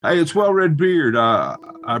Hey, it's Well Red Beard. I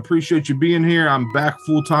appreciate you being here. I'm back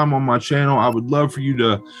full time on my channel. I would love for you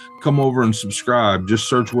to come over and subscribe. Just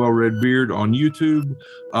search Well Red Beard on YouTube.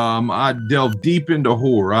 I delve deep into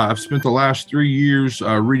horror. I've spent the last 3 years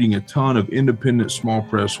reading a ton of independent small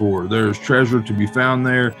press horror. There's treasure to be found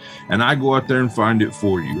there, and I go out there and find it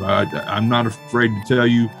for you. I'm not afraid to tell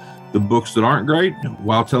you the books that aren't great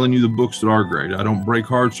while telling you the books that are great. I don't break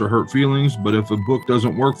hearts or hurt feelings, but if a book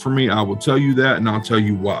doesn't work for me, I will tell you that, and I'll tell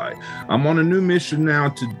you why. I'm on a new mission now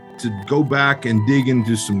to go back and dig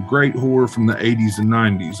into some great horror from the 80s and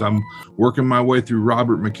 90s. I'm working my way through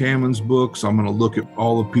Robert McCammon's books. I'm going to look at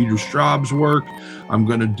all of Peter Straub's work. I'm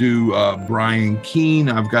going to do Brian Keene.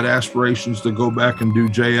 I've got aspirations to go back and do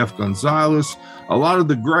J.F. Gonzalez, a lot of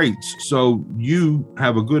the greats, so you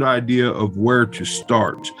have a good idea of where to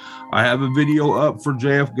start. I have a video up for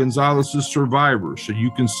J.F. Gonzalez's Survivor, so you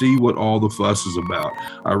can see what all the fuss is about.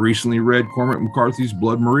 I recently read Cormac McCarthy's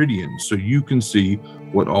Blood Meridian, so you can see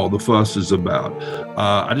what all the fuss is about.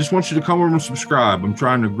 I just want you to come over and subscribe. I'm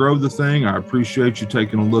trying to grow the thing. I appreciate you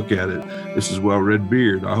taking a look at it. This is Well Red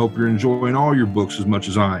Beard. I hope you're enjoying all your books as much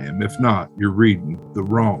as I am. If not, you're reading the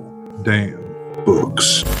wrong damn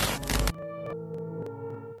books.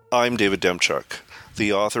 I'm David Demchuk,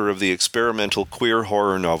 the author of the experimental queer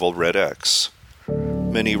horror novel Red X.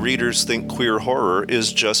 Many readers think queer horror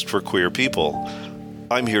is just for queer people.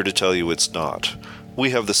 I'm here to tell you it's not. We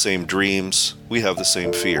have the same dreams, we have the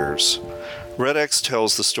same fears. Red X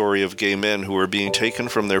tells the story of gay men who are being taken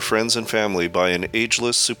from their friends and family by an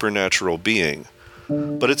ageless supernatural being.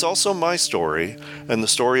 But it's also my story, and the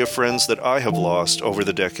story of friends that I have lost over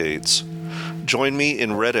the decades. Join me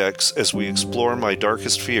in Red X as we explore my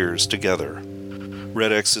darkest fears together.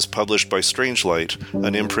 Red X is published by Strangelight,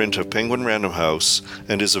 an imprint of Penguin Random House,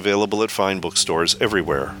 and is available at fine bookstores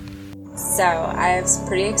everywhere. So, I have some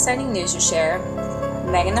pretty exciting news to share.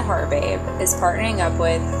 Megan the Horror Babe is partnering up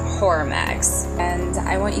with Horror Max, and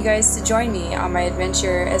I want you guys to join me on my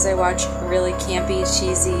adventure as I watch really campy,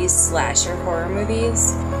 cheesy slasher horror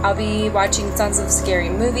movies. I'll be watching tons of scary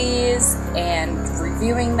movies and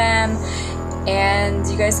reviewing them, and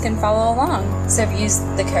you guys can follow along. So if you use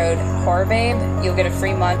the code HORRORBABE, you'll get a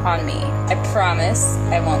free month on me. I promise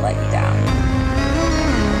I won't let you down.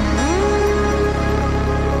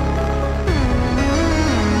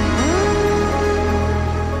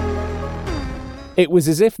 It was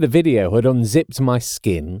as if the video had unzipped my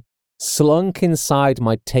skin, slunk inside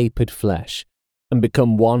my tapered flesh, and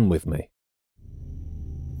become one with me.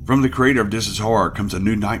 From the creator of This Is Horror comes a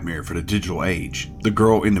new nightmare for the digital age, The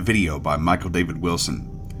Girl in the Video by Michael David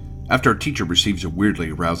Wilson. After a teacher receives a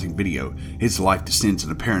weirdly arousing video, his life descends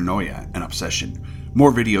into paranoia and obsession.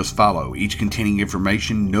 More videos follow, each containing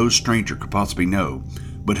information no stranger could possibly know.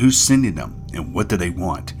 But who's sending them, and what do they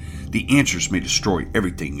want? The answers may destroy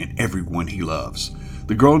everything and everyone he loves.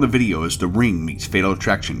 The Girl in the Video is The Ring meets Fatal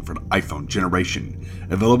Attraction for the iPhone generation.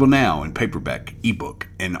 Available now in paperback, ebook,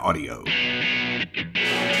 and audio.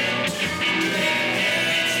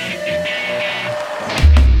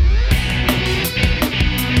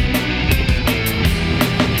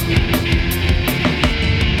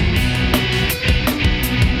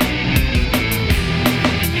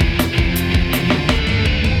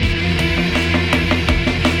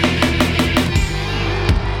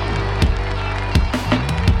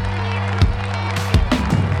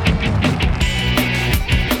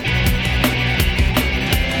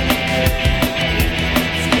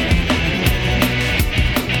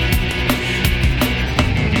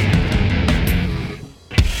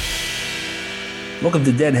 Welcome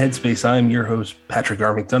to Dead Headspace. I'm your host, Patrick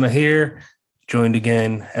R. McDonough here, joined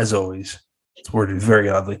again, as always, it's worded very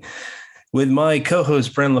oddly, with my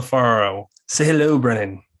co-host, Brennan LaFaro. Say hello,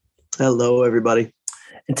 Brennan. Hello, everybody.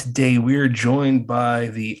 And today we're joined by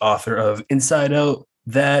the author of Inside Out.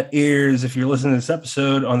 That airs, if you're listening to this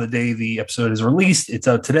episode, on the day the episode is released. It's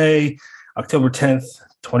out today, October 10th,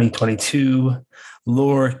 2022.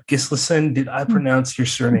 Lor Gislason. Did I pronounce your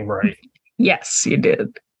surname right? Yes, you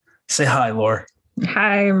did. Say hi, Lor.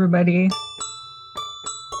 Hi, everybody.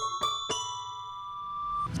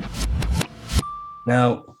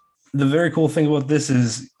 Now, the very cool thing about this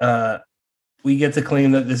is we get to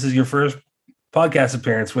claim that this is your first podcast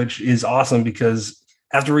appearance, which is awesome because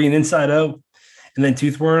after reading Inside Out and then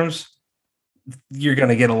Toothworms, you're going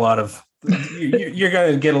to get a lot of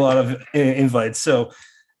invites. So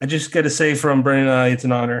I just got to say from Brennan and I, it's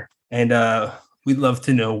an honor, and we'd love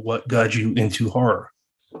to know what got you into horror.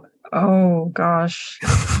 Oh gosh.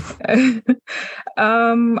 I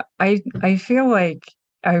feel like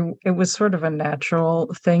it was sort of a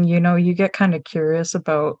natural thing, you know, you get kind of curious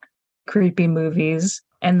about creepy movies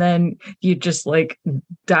and then you just like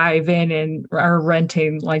dive in and are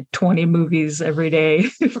renting like 20 movies every day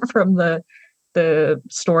from the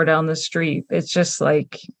store down the street. It's just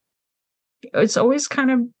like, it's always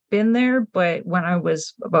kind of been there, but when I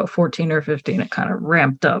was about 14 or 15, it kind of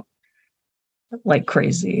ramped up like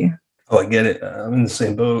crazy. Oh, I get it. I'm in the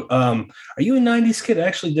same boat. Are you a 90s kid? I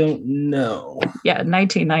actually don't know. Yeah,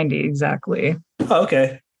 1990 exactly. Oh,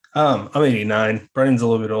 okay. I'm 89. Brennan's a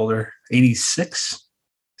little bit older. 86. Is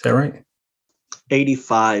that right?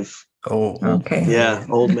 85. Oh, okay. Yeah,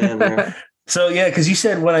 old man there. So yeah, because you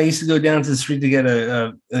said when I used to go down to the street to get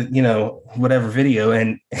a whatever video,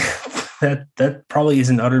 and that probably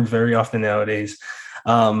isn't uttered very often nowadays.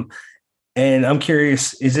 And I'm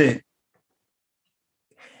curious, is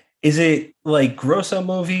it like gross out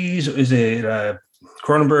movies? Is it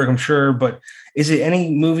Cronenberg? I'm sure, but is it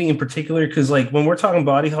any movie in particular? Because like when we're talking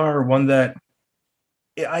body horror, one that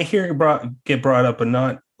I hear get brought up, but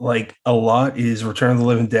not like a lot, is Return of the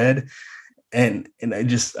Living Dead. And I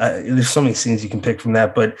just there's so many scenes you can pick from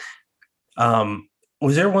that. But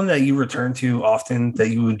was there one that you return to often that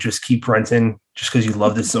you would just keep renting just because you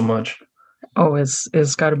loved it so much? Oh,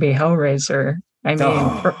 it's got to be Hellraiser. I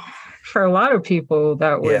mean, for a lot of people,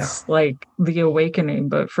 that was like the awakening.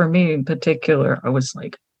 But for me in particular, I was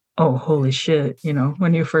like, oh, holy shit. You know,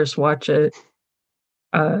 when you first watch it,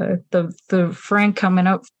 the Frank coming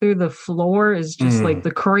up through the floor is just like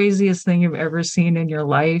the craziest thing you've ever seen in your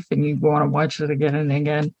life. And you want to watch it again and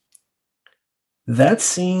again. That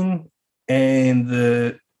scene and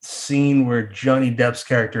the scene where Johnny Depp's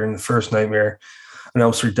character in the first Nightmare on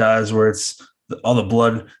Elm Street dies, where it's all the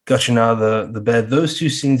blood gushing out of the bed. Those two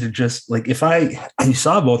scenes are just like, I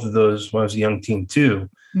saw both of those when I was a young teen too.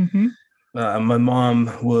 Mm-hmm. My mom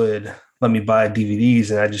would let me buy DVDs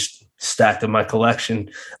and I just stacked up my collection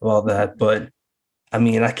of all that. But I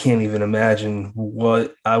mean, I can't even imagine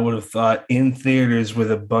what I would have thought in theaters with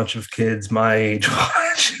a bunch of kids my age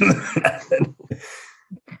watching that.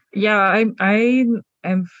 Yeah,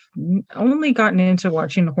 I've only gotten into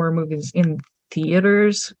watching horror movies in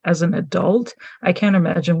theaters as an adult. I can't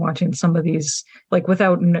imagine watching some of these like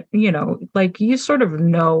without, like you sort of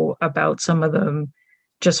know about some of them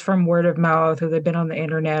just from word of mouth, or they've been on the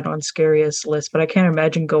internet on scariest lists. But I can't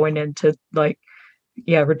imagine going into like,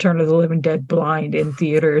 Return of the Living Dead blind in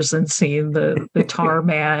theaters and seeing the tar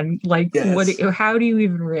man. Like, yes. How do you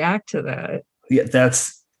even react to that? Yeah,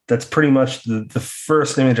 that's pretty much the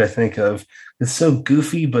first image I think of. It's so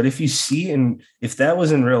goofy, but if you see, and if that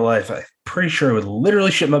was in real life, I'm pretty sure I would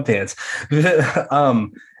literally shit my pants.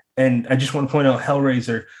 And I just want to point out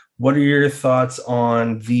Hellraiser. What are your thoughts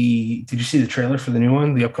on did you see the trailer for the new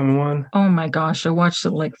one, the upcoming one? Oh my gosh, I watched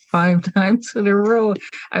it like 5 times in a row.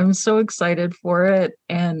 I'm so excited for it.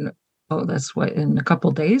 And that's in a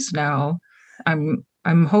couple days now. I'm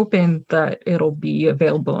hoping that it'll be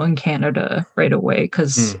available in Canada right away,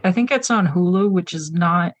 because I think it's on Hulu, which is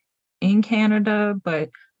not in Canada,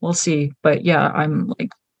 but we'll see. But yeah, I'm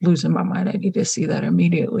like losing my mind. I need to see that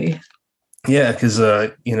immediately. Yeah, because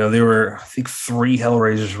there were I think 3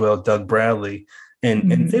 Hellraisers with Doug Bradley,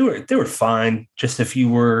 and they were fine. Just if you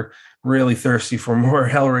were really thirsty for more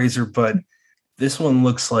Hellraiser, but this one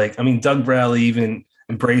looks like, I mean, Doug Bradley even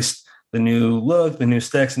embraced the new look, the new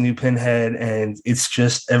sticks, the new pinhead, and it's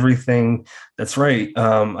just everything that's right.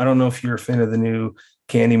 I don't know if you're a fan of the new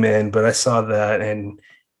Candyman, but I saw that and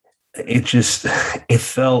it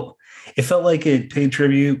felt like it paid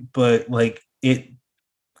tribute, but like it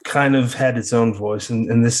kind of had its own voice,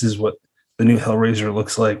 and this is what the new Hellraiser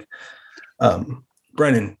looks like.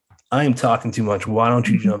 Brennan, I am talking too much. Why don't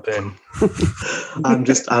you jump in? I'm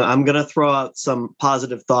going to throw out some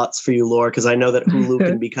positive thoughts for you, Lor, because I know that Hulu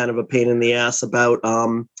can be kind of a pain in the ass about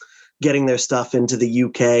getting their stuff into the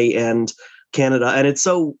UK and Canada. And it's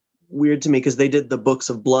so weird to me because they did the Books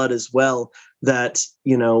of Blood as well, that,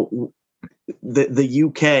 the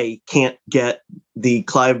UK can't get the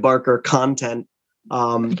Clive Barker content.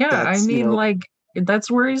 That's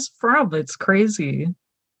where he's from. It's crazy.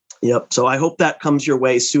 Yep. So I hope that comes your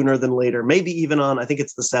way sooner than later. Maybe even on, I think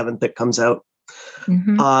it's the 7th that comes out.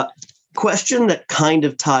 Mm-hmm. Question that kind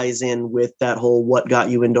of ties in with that whole what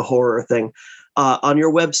got you into horror thing. On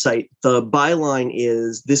your website, the byline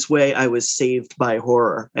is "This way I was saved by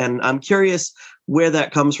horror." And I'm curious where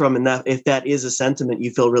that comes from, and that if that is a sentiment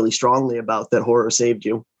you feel really strongly about, that horror saved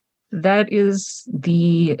you. That is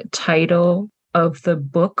the title of the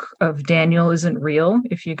book of Daniel Isn't Real,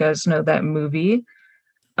 if you guys know that movie.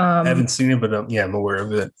 I haven't seen it, but I'm aware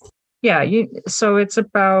of it. Yeah, so it's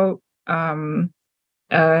about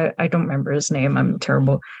I don't remember his name. I'm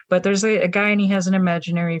terrible. But there's a guy and he has an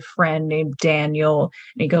imaginary friend named Daniel.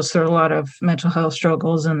 And he goes through a lot of mental health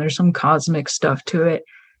struggles and there's some cosmic stuff to it.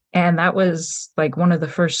 And that was like one of the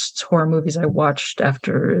first horror movies I watched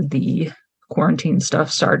after the quarantine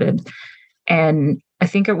stuff started. And I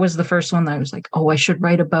think it was the first one that I was like, oh, I should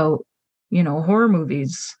write about, horror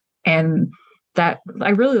movies. And that I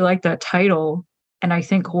really like that title. And I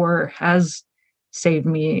think horror has saved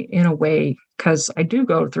me in a way because I do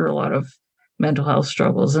go through a lot of mental health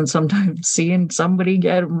struggles, and sometimes seeing somebody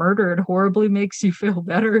get murdered horribly makes you feel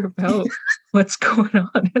better about what's going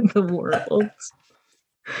on in the world.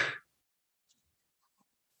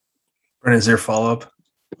 Brennan, is there follow-up?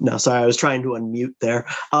 No, sorry, I was trying to unmute there.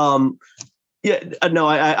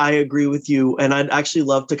 I agree with you, and I'd actually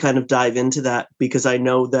love to kind of dive into that because I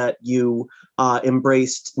know that you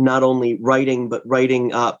embraced not only writing but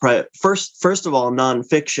writing first of all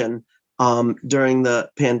nonfiction during the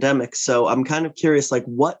pandemic. So I'm kind of curious, like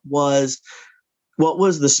what was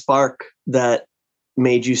the spark that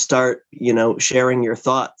made you start, sharing your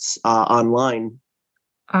thoughts online?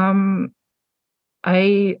 I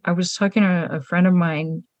was talking to a friend of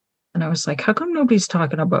mine and I was like, how come nobody's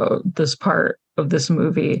talking about this part of this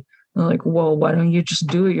movie? They're like, well, why don't you just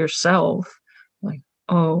do it yourself? I'm like,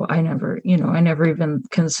 oh, I never even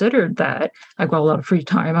considered that. I got a lot of free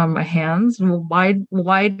time on my hands. Well,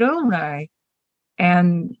 why don't I?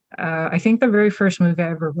 And I think the very first movie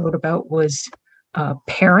I ever wrote about was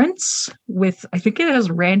Parents with, I think it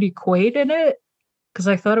has Randy Quaid in it, because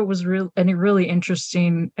I thought it was a really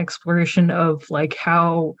interesting exploration of like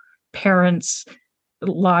how parents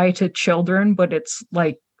lie to children, but it's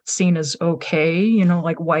like seen as okay,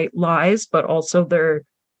 like white lies, but also they're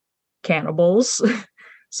cannibals.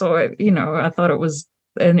 So, I thought it was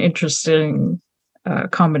an interesting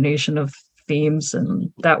combination of themes, and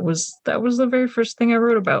that was the very first thing I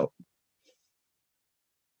wrote about.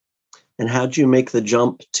 And how'd you make the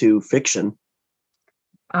jump to fiction?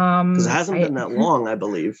 Because it hasn't been that long, I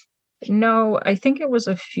believe. No, I think it was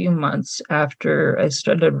a few months after I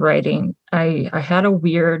started writing. I had a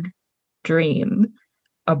weird dream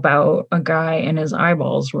about a guy and his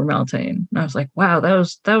eyeballs were melting. And I was like, wow,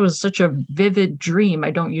 that was such a vivid dream.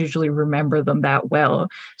 I don't usually remember them that well.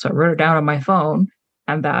 So I wrote it down on my phone,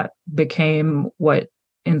 and that became what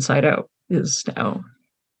Inside Out is now.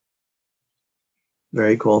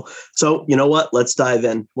 Very cool. So you know what? Let's dive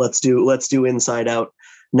in. Let's do Inside Out.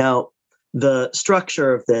 Now, the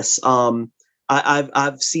structure of this,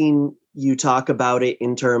 I've seen you talk about it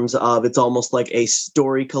in terms of it's almost like a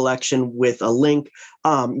story collection with a link.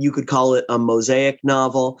 You could call it a mosaic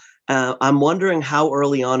novel. I'm wondering how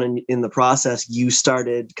early on in the process you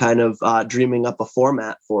started kind of dreaming up a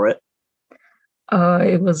format for it.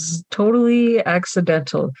 It was totally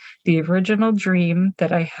accidental. The original dream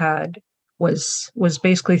that I had was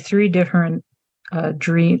basically 3 different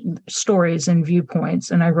dream stories and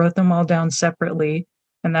viewpoints, and I wrote them all down separately,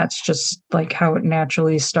 and that's just like how it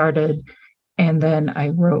naturally started. And then I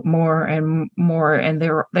wrote more and more, and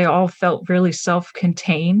they all felt really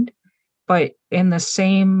self-contained but in the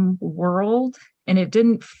same world, and it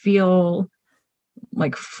didn't feel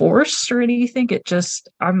like forced or anything. It just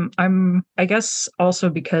I guess also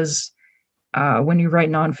because when you write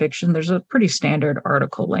nonfiction, there's a pretty standard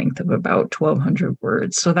article length of about 1,200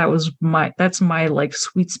 words. So that's my like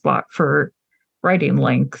sweet spot for writing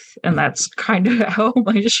length. And that's kind of how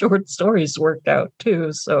my short stories worked out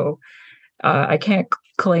too. So I can't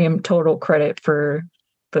claim total credit for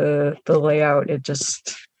the layout. It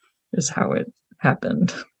just is how it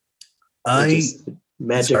happened. I just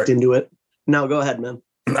magicked into it. No, go ahead, man.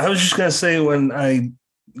 I was just going to say, when I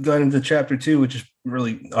got into chapter 2, which is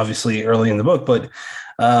really obviously early in the book, but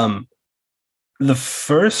the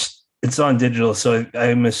first, it's on digital, so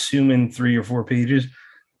I'm assuming 3 or 4 pages.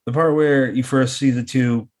 The part where you first see the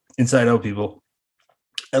 2 Inside Out people,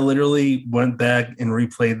 I literally went back and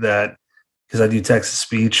replayed that because I do text to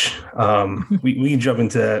speech. We can jump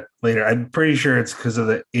into that later. I'm pretty sure it's because of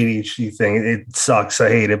the ADHD thing. It sucks. I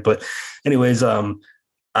hate it. But anyways, I'm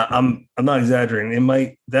not exaggerating.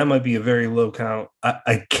 That might be a very low count.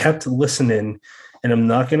 I kept listening, and I'm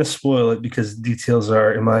not going to spoil it because the details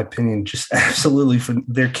are, in my opinion, just absolutely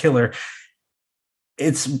they're killer.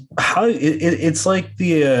 It's how it's like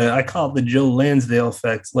the I call it the Joe Lansdale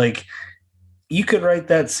effect. Like, you could write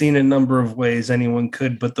that scene a number of ways, anyone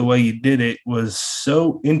could, but the way you did it was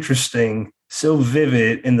so interesting, so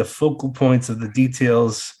vivid, and the focal points of the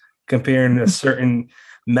details comparing a certain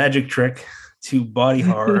magic trick to body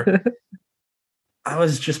horror. I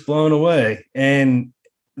was just blown away. And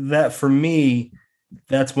that, for me,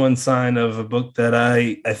 that's one sign of a book that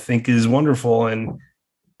I think is wonderful. And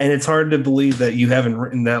And it's hard to believe that you haven't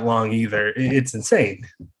written that long either. It's insane.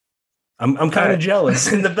 I'm kind of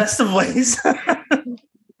jealous in the best of ways.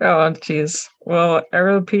 Oh, geez. Well, I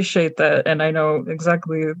really appreciate that. And I know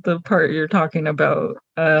exactly the part you're talking about.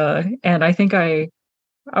 And I think I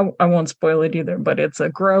won't spoil it either, but it's a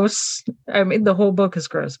gross, I mean, the whole book is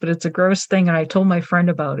gross, but it's a gross thing. And I told my friend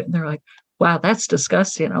about it and they're like, wow, that's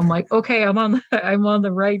disgusting. I'm like, okay, I'm on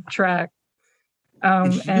the right track.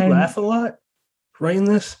 Did you laugh a lot writing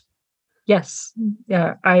this? Yes.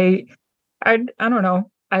 Yeah. I don't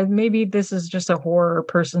know. Maybe this is just a horror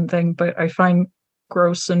person thing, but I find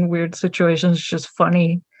gross and weird situations just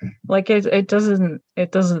funny. Like it doesn't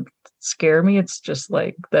scare me. It's just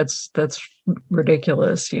like that's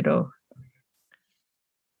ridiculous,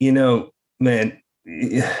 Man,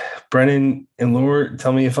 Brennan and Lor,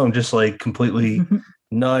 tell me if I'm just like completely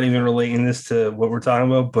not even relating this to what we're talking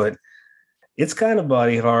about, but it's kind of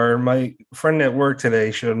body horror. My friend at work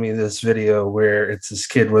today showed me this video where it's this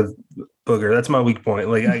kid with booger. That's my weak point.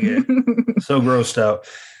 Like I get so grossed out.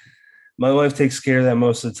 My wife takes care of that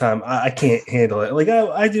most of the time. I can't handle it. Like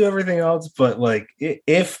I do everything else, but like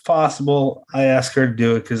if possible, I ask her to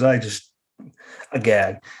do it because I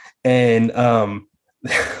gag. And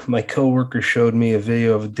my coworker showed me a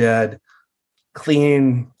video of a dad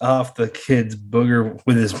cleaning off the kid's booger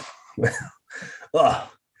with his.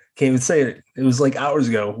 Can't even say it. It was like hours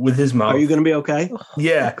ago with his mouth. Are you going to be okay?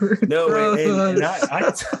 Yeah. No.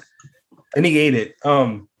 And he ate it.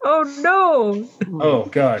 Oh no. Oh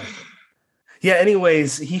God. Yeah.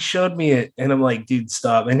 Anyways, he showed me it, and I'm like, dude,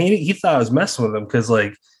 stop. And he thought I was messing with him because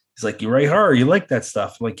like he's like, you write horror, you like that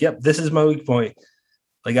stuff. I'm like, yep, this is my weak point.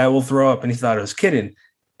 Like I will throw up. And he thought I was kidding.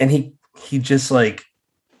 And he just like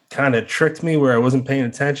kind of tricked me where I wasn't paying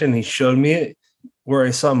attention. He showed me it where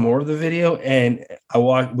I saw more of the video, and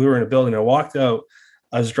we were in a building. I walked out,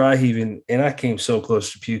 I was dry heaving, and I came so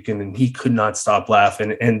close to puking, and he could not stop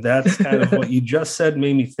laughing. And that's kind of what you just said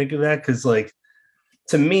made me think of that. Cause like,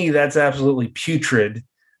 to me, that's absolutely putrid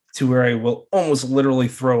to where I will almost literally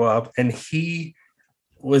throw up. And he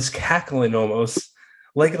was cackling almost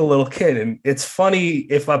like a little kid. And it's funny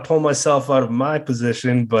if I pull myself out of my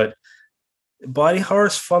position, but body horror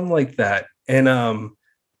is fun like that. And,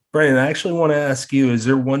 Brandon, I actually want to ask you, is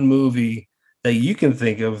there one movie that you can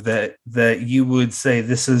think of that you would say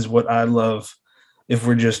this is what I love if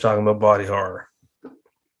we're just talking about body horror?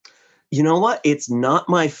 You know what? It's not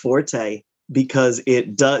my forte because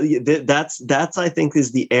it does. That's I think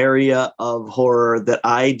is the area of horror that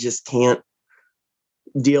I just can't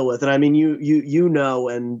deal with. And I mean, you know,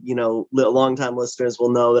 and longtime listeners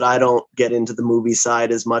will know that I don't get into the movie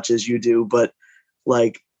side as much as you do, but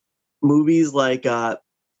like movies like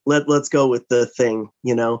let's go with The Thing.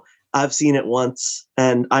 I've seen it once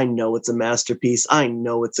and I know it's a masterpiece. I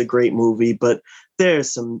know it's a great movie, but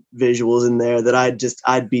there's some visuals in there that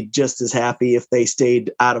I'd be just as happy if they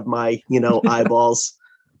stayed out of my, eyeballs.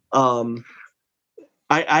 I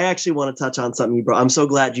actually want to touch on something you brought. I'm so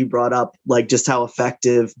glad you brought up like just how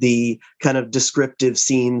effective the kind of descriptive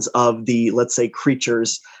scenes of the, let's say,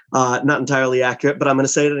 creatures, not entirely accurate, but I'm going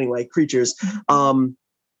to say it anyway, creatures.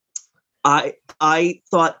 I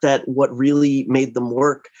thought that what really made them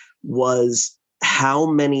work was how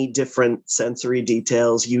many different sensory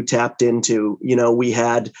details you tapped into. We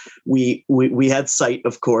had sight,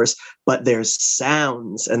 of course, but there's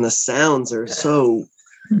sounds, and the sounds are so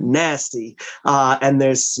nasty. And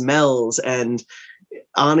there's smells, and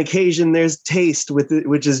on occasion there's taste with it,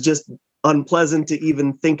 which is just unpleasant to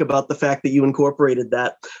even think about the fact that you incorporated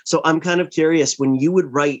that. So I'm kind of curious, when you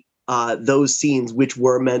would write those scenes, which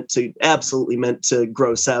were absolutely meant to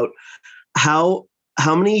gross out, how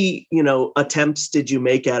many attempts did you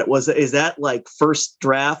make at it? Is that like first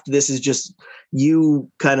draft, this is just you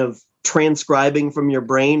kind of transcribing from your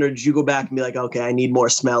brain, or did you go back and be like, okay, I need more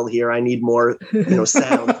smell here, I need more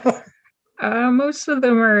sound? Most of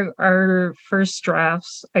them are first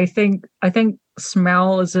drafts. I think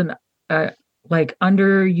smell is an like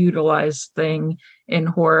underutilized thing in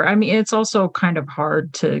horror. I mean, it's also kind of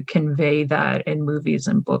hard to convey that in movies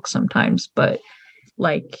and books sometimes, but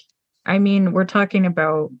like, I mean, we're talking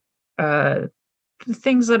about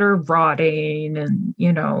things that are rotting, and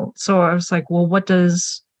so I was like, well, what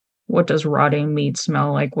does rotting meat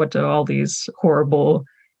smell like? What do all these horrible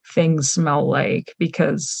things smell like?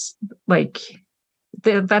 Because like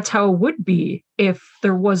that's how it would be if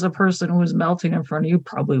there was a person who was melting in front of you.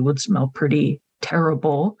 Probably would smell pretty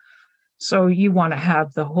terrible. So you want to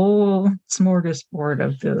have the whole smorgasbord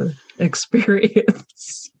of the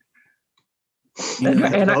experience.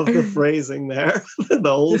 I love the phrasing there. The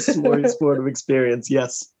whole smorgasbord of experience.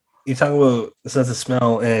 Yes. You talk about the sense of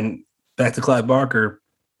smell, and back to Clive Barker.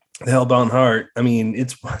 The Hellbound Heart. I mean,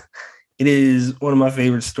 it is one of my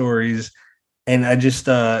favorite stories, and I just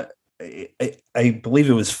I believe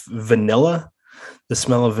it was vanilla, the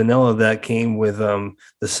smell of vanilla that came with the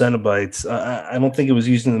Cenobites. I don't think it was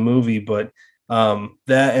used in the movie, but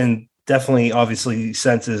that, and definitely obviously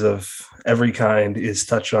senses of every kind is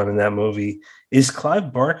touched on in that movie. Is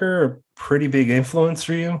Clive Barker a pretty big influence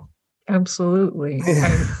for you? Absolutely.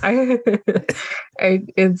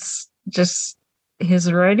 It's just,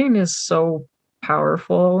 his writing is so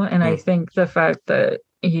powerful, and I think the fact that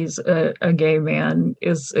he's a gay man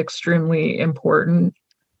is extremely important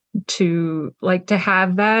to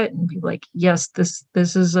have that and be like, yes, this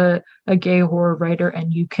is a gay horror writer,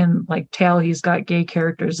 and you can tell he's got gay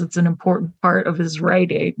characters. It's an important part of his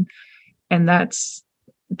writing, and that's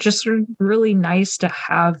just really nice to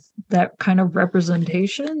have that kind of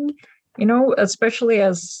representation, especially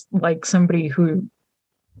as somebody who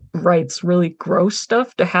writes really gross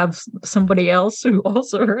stuff, to have somebody else who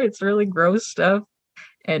also writes really gross stuff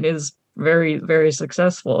and is very, very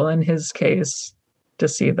successful in his case, to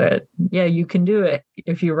see that, yeah, you can do it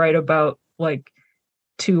if you write about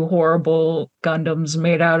two horrible Gundams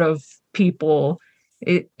made out of people.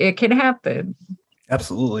 It can happen.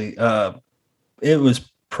 Absolutely. It was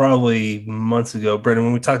probably months ago, Brendan,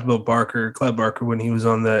 when we talked about Clive Barker, when he was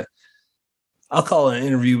on that, I'll call it an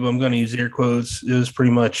interview, but I'm going to use air quotes. It was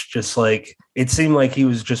pretty much just it seemed like he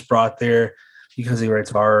was just brought there because he writes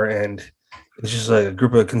horror, and it's just a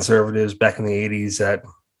group of conservatives back in the 80s that,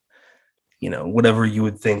 whatever you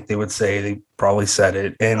would think they would say, they probably said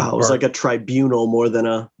it. And it was like a tribunal more than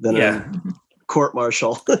a court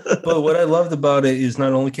martial. But what I loved about it is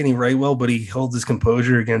not only can he write well, but he holds his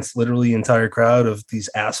composure against literally the entire crowd of these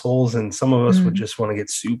assholes. And some of us would just want to get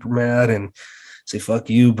super mad and say, fuck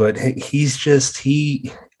you. But he's just, I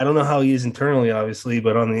don't know how he is internally, obviously,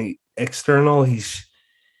 but on the external, he's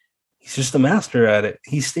just a master at it.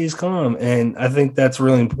 He stays calm. And I think that's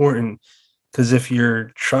really important, because if you're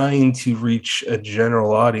trying to reach a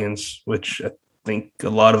general audience, which I think a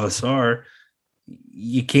lot of us are,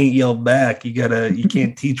 you can't yell back. You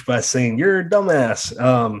can't teach by saying you're a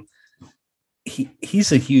dumbass.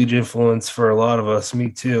 He's a huge influence for a lot of us, me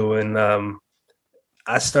too. And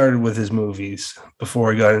I started with his movies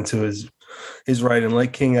before I got into his writing.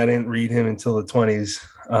 Like King, I didn't read him until the 20s,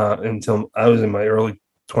 until I was in my early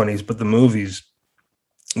 20s. But the movies,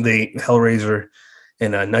 Hellraiser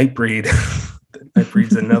and Nightbreed.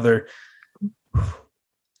 Nightbreed's another.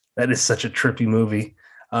 That is such a trippy movie.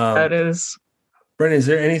 That is. Brennan, is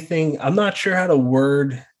there anything? I'm not sure how to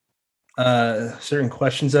word certain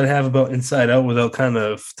questions that I have about Inside Out without kind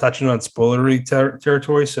of touching on spoilery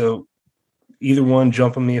territory. So either one,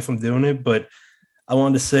 jump on me if I'm doing it. But I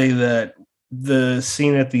wanted to say that the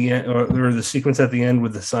scene at the end, or the sequence at the end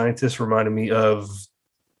with the scientist, reminded me of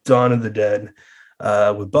Dawn of the Dead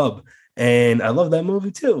with Bub, and I love that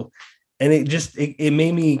movie too. And it just it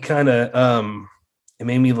made me kind of it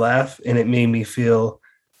made me laugh, and it made me feel.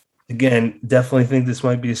 Again, definitely think this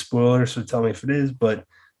might be a spoiler, so tell me if it is, but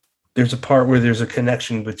there's a part where there's a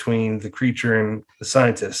connection between the creature and the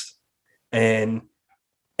scientist. And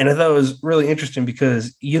I thought it was really interesting,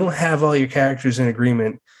 because you don't have all your characters in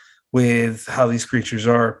agreement with how these creatures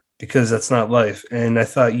are, because that's not life. And I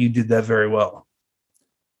thought you did that very well.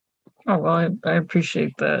 Oh, well, I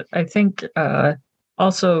appreciate that. I think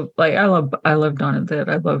also, I love Dawn of the Dead.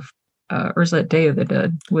 I love or is that Day of the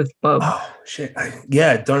Dead with Bub? Oh, shit.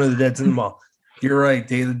 Dawn of the Dead's in the mall. You're right.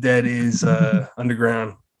 Day of the Dead is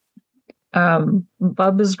underground.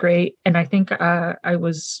 Bub is great. And I think I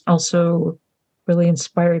was also really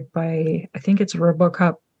inspired by, I think it's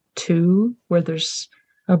RoboCop 2, where there's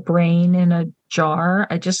a brain in a jar.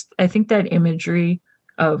 I think that imagery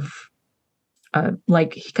of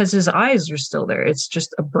because his eyes are still there. It's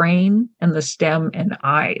just a brain and the stem and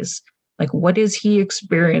eyes. What is he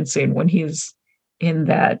experiencing when he's in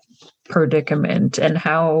that predicament, and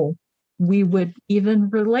how we would even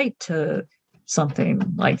relate to something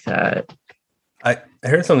like that. I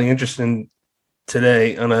heard something interesting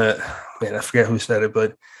today on I forget who said it,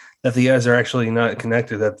 but that the eyes are actually not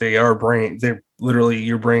connected, that they are brain. They're literally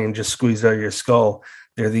your brain just squeezed out of your skull.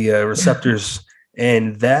 They're the receptors.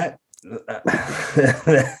 And that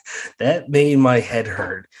that made my head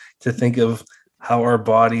hurt to think of how our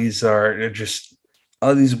bodies are just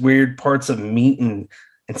all these weird parts of meat and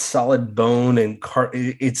solid bone and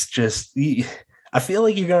it's just, I feel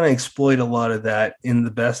like you're going to exploit a lot of that in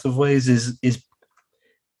the best of ways. Is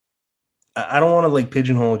I don't want to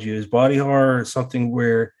pigeonhole you. Is body horror something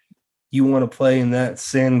where you want to play in that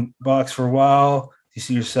sandbox for a while? Do you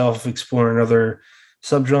see yourself exploring other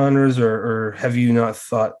subgenres, or have you not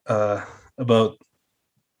thought about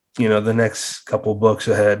the next couple books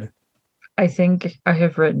ahead? I think I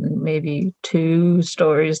have written maybe 2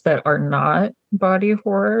 stories that are not body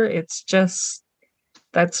horror. It's just,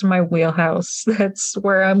 that's my wheelhouse. That's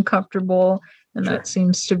where I'm comfortable. And Sure. that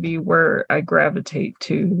seems to be where I gravitate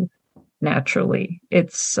to naturally.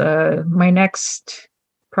 It's my next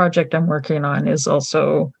project I'm working on is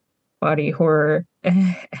also body horror.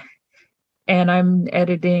 And I'm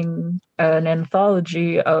editing an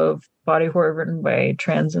anthology of body horror written by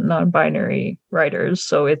trans and non-binary writers.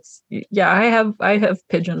 So it's, I have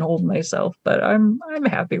pigeonholed myself, but I'm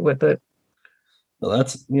happy with it. Well,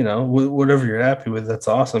 that's, whatever you're happy with, that's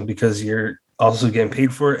awesome, because you're also getting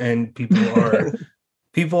paid for it, and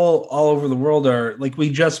people all over the world are, like,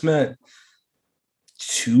 we just met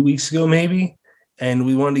 2 weeks ago maybe, and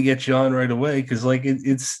we wanted to get you on right away because, like,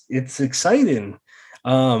 it's exciting.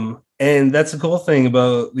 And that's the cool thing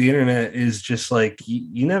about the internet, is just like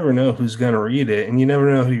you never know who's going to read it, and you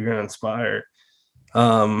never know who you're going to inspire.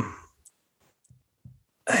 I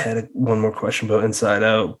had one more question about Inside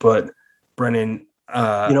Out, but Brennan,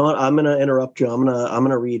 you know what? I'm going to interrupt you. I'm going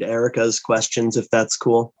to read Erica's questions, if that's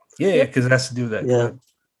cool. Yeah, because it has to do with that. Yeah.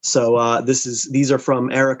 So these are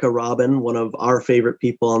from Erica Robin, one of our favorite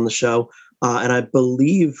people on the show. And I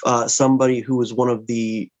believe somebody who was one of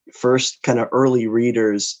the first kind of early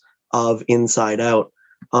readers of Inside Out.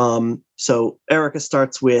 So Erica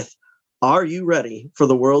starts with, are you ready for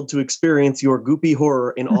the world to experience your goopy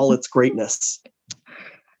horror in all its greatness?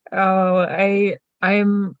 Oh,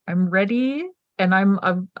 I'm ready, and I'm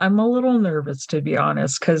a little nervous, to be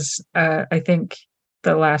honest, because I think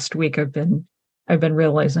the last week I've been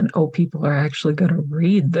realizing, people are actually going to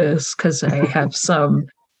read this, because I have some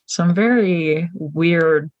very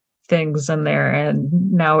weird things in there, and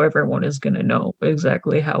now everyone is going to know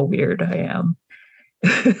exactly how weird I am.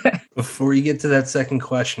 Before you get to that second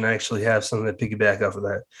question, I actually have something to piggyback off of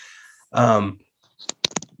that.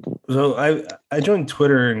 So I joined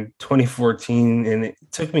Twitter in 2014, and it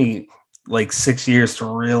took me like 6 years to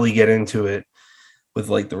really get into it with,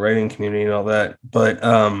 like, the writing community and all that. But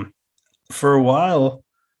for a while,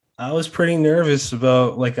 I was pretty nervous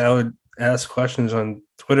about, like, I would ask questions on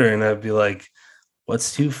Twitter, and I'd be like,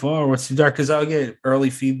 what's too far? What's too dark? Because I'll get early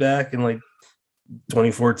feedback in, like,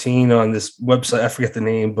 2014 on this website. I forget the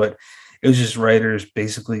name, but it was just writers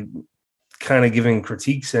basically kind of giving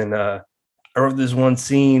critiques. And I wrote this one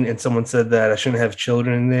scene, and someone said that I shouldn't have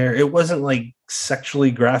children in there. It wasn't, like,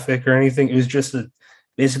 sexually graphic or anything. It was just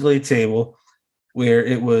basically a table where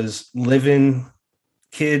it was living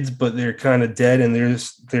kids, but they're kind of dead, and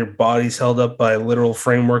their bodies held up by a literal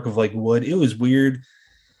framework of, like, wood. It was weird.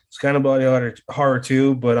 It's kind of body horror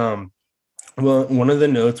too, but well, one of the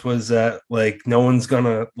notes was that, like, no one's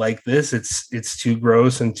gonna like this. It's too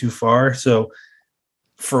gross and too far. So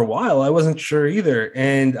for a while, I wasn't sure either,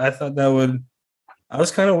 and I thought I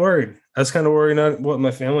was kind of worried. I was kind of worried not what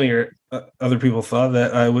my family or other people thought,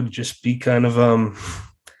 that I would just be kind of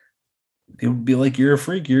it would be like, you're a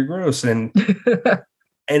freak, you're gross, and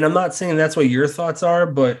and I'm not saying that's what your thoughts are,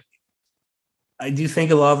 but I do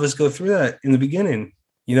think a lot of us go through that in the beginning.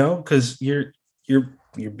 Because you're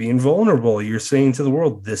being vulnerable. You're saying to the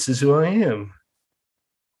world, this is who I am.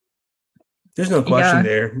 There's no question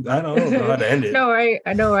there. I don't know how to end it. No, I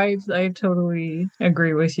know. I totally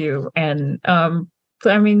agree with you. And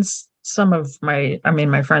I mean, some of my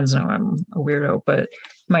friends know I'm a weirdo, but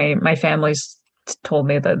my family's told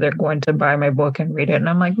me that they're going to buy my book and read it. And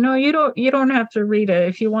I'm like, no, you don't have to read it.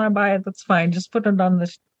 If you want to buy it, that's fine. Just put it on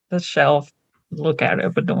the shelf, look at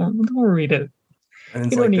it, but don't read it. You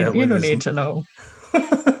don't need to know.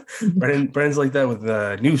 Brennan's like that with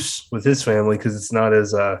Noose with his family, because it's not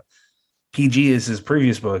as PG as his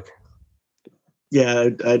previous book.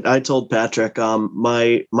 Yeah, I told Patrick,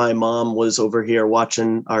 my mom was over here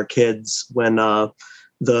watching our kids when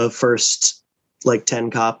the first, like,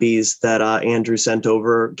 10 copies that Andrew sent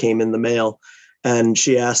over came in the mail, and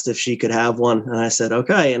she asked if she could have one, and I said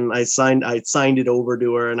okay, and I signed it over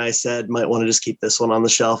to her, and I said, might want to just keep this one on the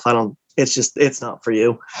shelf. It's not for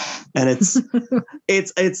you. And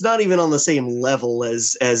it's not even on the same level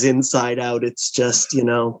as Inside Out. It's just,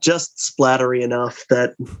 just splattery enough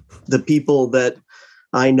that the people that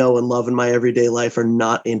I know and love in my everyday life are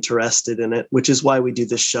not interested in it, which is why we do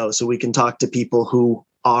this show, so we can talk to people who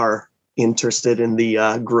are interested in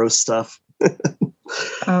the gross stuff.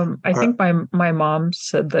 I think my mom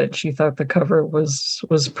said that she thought the cover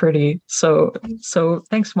was pretty. So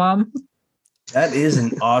thanks, Mom. That is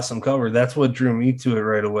an awesome cover. That's what drew me to it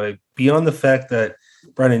right away. Beyond the fact that,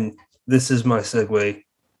 Brennan, this is my segue,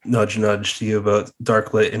 nudge to you about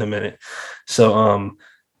Darklit in a minute. So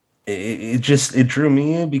it drew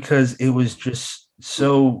me in because it was just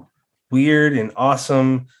so weird and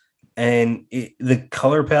awesome. And the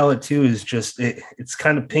color palette too is just it's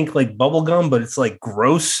kind of pink like bubblegum, but it's like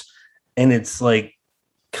gross, and it's like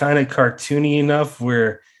kind of cartoony enough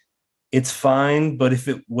where it's fine. But if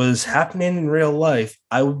it was happening in real life,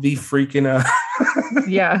 I would be freaking out.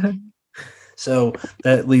 Yeah. So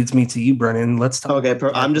that leads me to you, Brennan. Let's talk. Okay,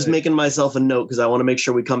 I'm just making myself a note because I want to make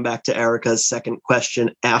sure we come back to Erica's second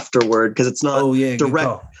question afterward, because it's not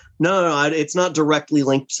direct. No, it's not directly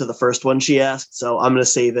linked to the first one she asked. So I'm going to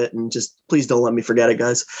save it, and just please don't let me forget it,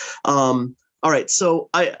 guys. All right.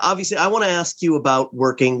 So I want to ask you about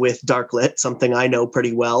working with Darklit, something I know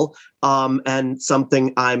pretty well, and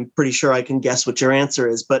something I'm pretty sure I can guess what your answer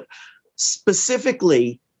is. But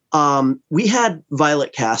specifically, we had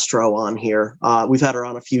Violet Castro on here. We've had her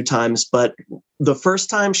on a few times, but the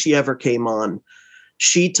first time she ever came on,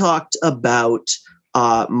 she talked about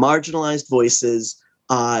marginalized voices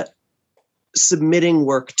submitting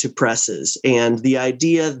work to presses, and the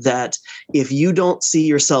idea that if you don't see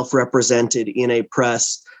yourself represented in a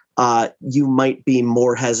press, you might be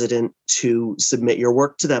more hesitant to submit your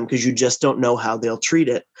work to them because you just don't know how they'll treat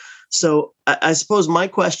it. So I suppose my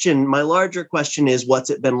larger question is, what's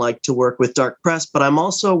it been like to work with Dark Press? But I'm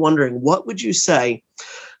also wondering, what would you say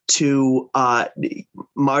to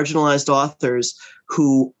marginalized authors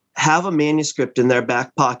who have a manuscript in their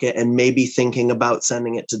back pocket and maybe thinking about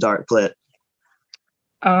sending it to Darklit?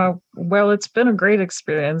 Well, it's been a great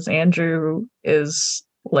experience. Andrew is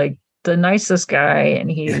like the nicest guy, and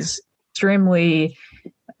he's extremely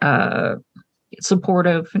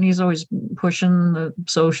supportive, and he's always pushing the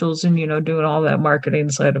socials and, doing all that marketing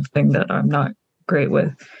side of thing that I'm not great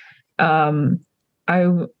with.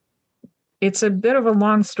 It's a bit of a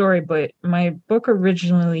long story, but my book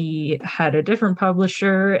originally had a different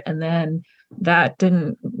publisher, and then that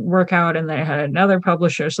didn't work out, and then I had another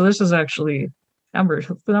publisher. So this is actually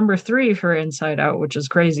number 3 for Inside Out, which is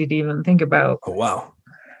crazy to even think about. Oh, wow.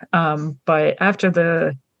 But after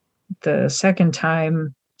the second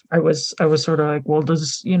time, I was sort of like, well,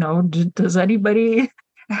 does anybody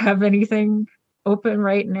have anything open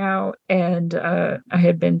right now? And I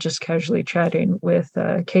had been just casually chatting with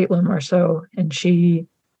Caitlin Marceau, and she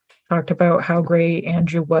talked about how great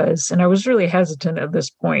Andrew was. And I was really hesitant at this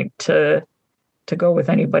point to go with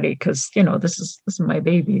anybody because, this is my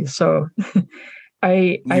baby. So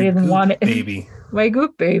I didn't want it. Baby. My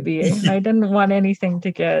goop baby. I didn't want anything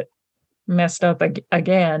to get messed up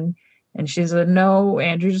again. And she said, no,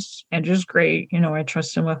 Andrew's great. I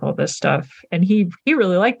trust him with all this stuff. And he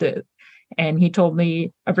really liked it. And he told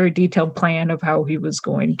me a very detailed plan of how he was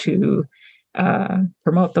going to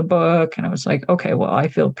promote the book. And I was like, okay, well, I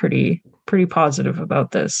feel pretty positive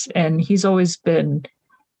about this. And he's always been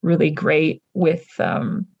really great with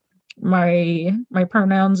my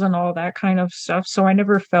pronouns and all that kind of stuff. So I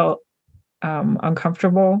never felt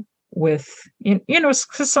uncomfortable with,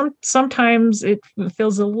 sometimes it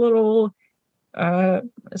feels a little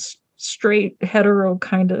straight hetero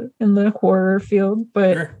kind of in the horror field,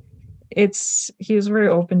 but sure. He's very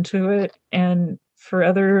open to it. And for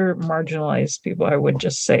other marginalized people, I would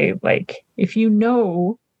just say, like, if you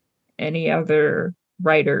know any other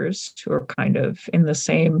writers who are kind of in the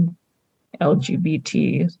same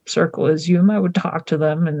LGBT circle as you, I would talk to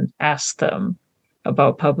them and ask them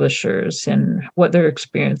about publishers and what their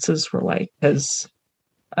experiences were like, because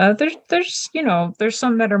there's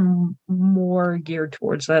some that are more geared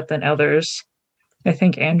towards that than others. I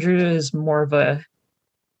think Andrew is more of a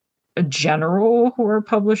general horror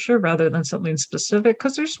publisher rather than something specific,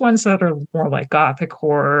 because there's ones that are more like gothic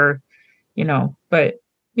horror, but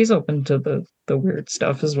he's open to the weird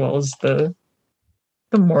stuff as well as the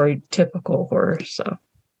more typical horror stuff.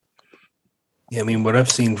 Yeah, I mean, what I've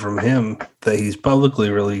seen from him that he's publicly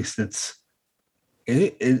released, it's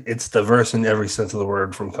diverse in every sense of the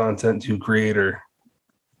word, from content to creator,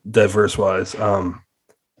 diverse wise.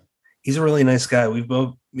 He's a really nice guy.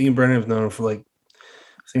 Me and Brennan have known him for I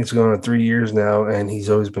think it's going on 3 years now, and he's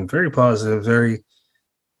always been very positive, very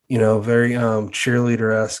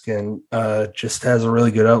cheerleader-esque, and just has a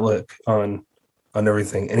really good outlook on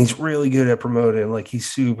everything. And he's really good at promoting. Like, he's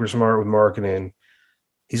super smart with marketing.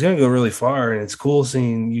 He's going to go really far, and it's cool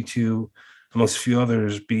seeing you two, amongst a few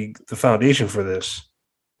others, be the foundation for this.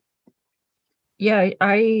 Yeah,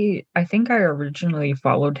 I think I originally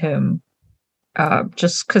followed him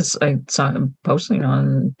just because I saw him posting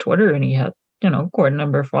on Twitter, and he had, quite a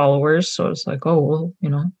number of followers. So I was like, oh,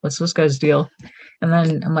 well, what's this guy's deal? And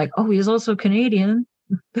then I'm like, oh, he's also Canadian.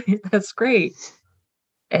 That's great.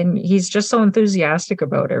 And he's just so enthusiastic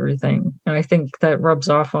about everything. And I think that rubs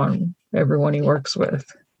off on everyone he works with.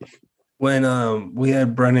 When we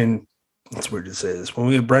had Brennan it's weird to say this. When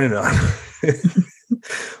we had Brennan on,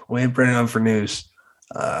 for news,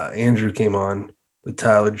 Andrew came on with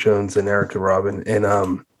Tyler Jones and Erica Robin,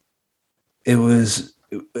 and it was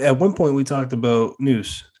at one point we talked about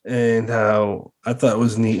news and how I thought it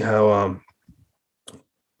was neat how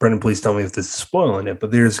Brendan, please tell me if this is spoiling it, but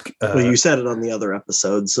there's well, you said it on the other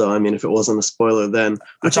episode, so I mean, if it wasn't a spoiler then,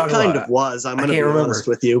 which it kind of was, I'm going to be honest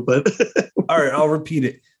with you, but all right, I'll repeat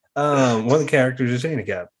it. One of the characters is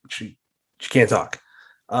handicapped; she can't talk,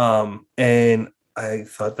 and I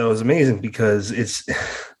thought that was amazing because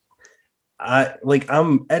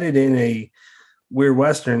I'm editing a weird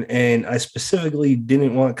Western, and I specifically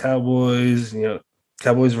didn't want cowboys,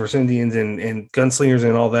 cowboys versus Indians and gunslingers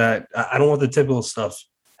and all that. I don't want the typical stuff.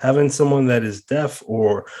 Having someone that is deaf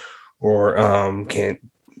or can't,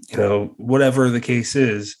 whatever the case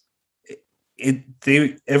is,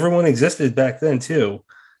 everyone existed back then too.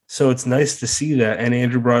 So it's nice to see that. And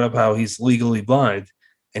Andrew brought up how he's legally blind,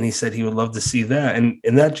 and he said he would love to see that. And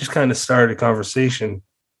that just kind of started a conversation.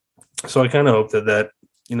 So I kind of hope that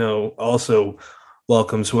also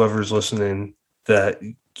welcomes whoever's listening, that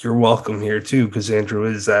you're welcome here too, because Andrew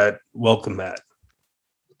is that welcome mat.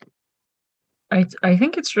 I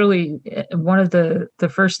think it's really one of the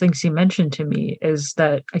first things he mentioned to me is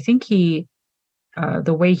that I think the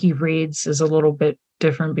way he reads is a little bit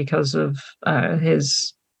different because of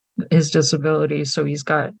his disability. So he's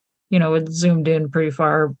got, it zoomed in pretty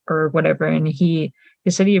far or whatever. And he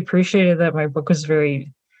said he appreciated that my book was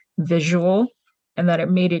very visual and that it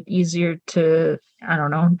made it easier to, I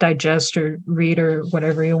don't know, digest or read or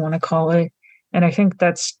whatever you want to call it. And I think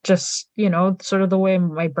that's just, sort of the way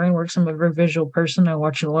my brain works. I'm a very visual person. I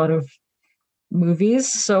watch a lot of movies.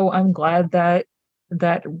 So I'm glad that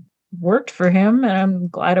worked for him. And I'm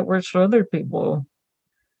glad it works for other people.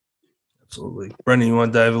 Absolutely. Brendan, you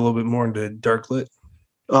want to dive a little bit more into Darklit?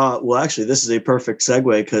 Well, actually, this is a perfect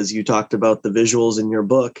segue because you talked about the visuals in your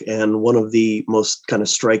book. And one of the most kind of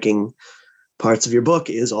striking parts of your book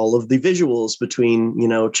is all of the visuals between,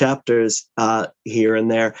 chapters here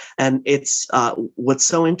and there. And it's what's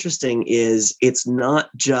so interesting is it's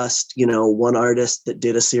not just, one artist that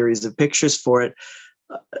did a series of pictures for it.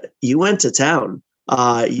 You went to town.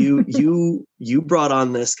 You brought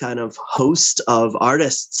on this kind of host of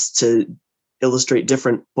artists to illustrate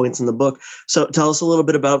different points in the book. So tell us a little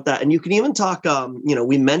bit about that. And you can even talk,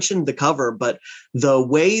 we mentioned the cover, but the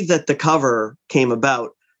way that the cover came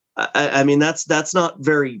about, I mean, that's not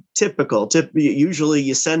very typical. Usually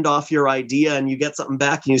you send off your idea and you get something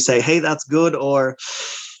back and you say, hey, that's good.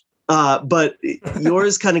 But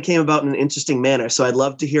yours kind of came about in an interesting manner. So I'd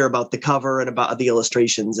love to hear about the cover and about the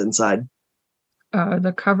illustrations inside.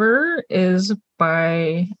 The cover is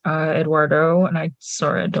by Eduardo, and I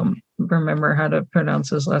don't remember how to pronounce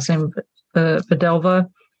his last name, Videlva.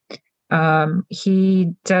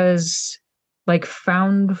 He does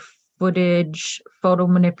found footage photo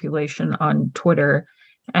manipulation on Twitter,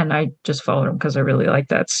 and I just followed him because I really like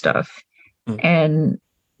that stuff. And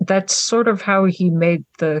that's sort of how he made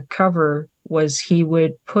the cover. Was he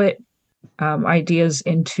would put ideas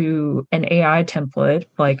into an AI template,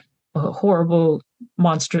 like a horrible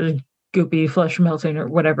monster, goopy, flesh melting or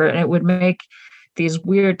whatever, and it would make these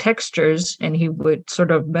weird textures, and he would sort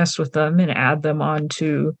of mess with them and add them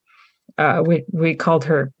onto we called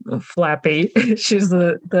her Flappy. She's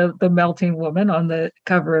the melting woman on the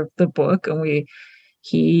cover of the book, and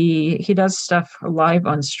he does stuff live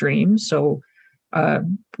on stream. So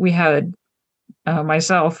we had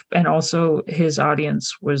myself and also his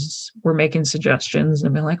audience were making suggestions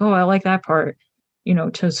and being like, oh, I like that part,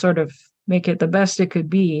 to sort of make it the best it could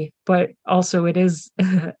be. But also it is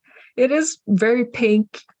it is very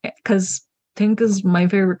pink because pink is my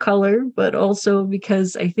favorite color, but also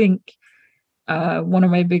because I think one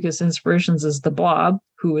of my biggest inspirations is the Blob,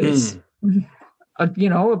 who is a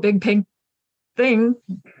big pink thing.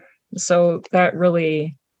 So that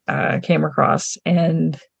really came across,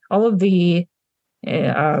 and all of the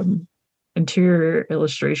interior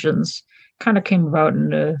illustrations kind of came about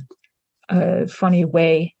in a funny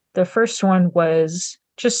way. The first one was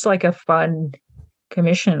just like a fun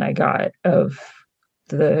commission I got of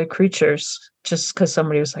the creatures, just because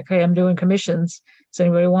somebody was like, hey, I'm doing commissions. Does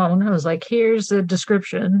anybody want one? I was like, here's the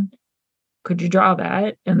description. Could you draw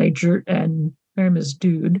that? And they drew, and her name is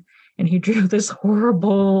Dude, and he drew this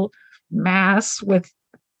horrible mass with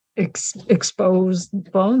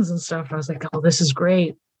exposed bones and stuff. I was like, oh, this is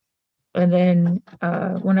great. And then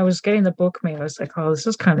when I was getting the book made, I was like, oh, this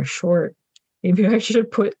is kind of short. Maybe I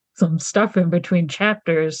should put some stuff in between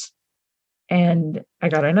chapters. And I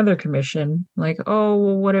got another commission, like, oh,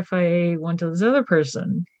 well, what if I went to this other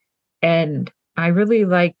person? And I really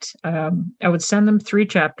liked, I would send them 3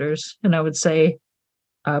 chapters and I would say,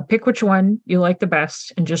 pick which one you like the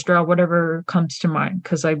best and just draw whatever comes to mind.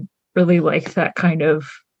 Because I really like that kind of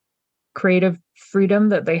creative freedom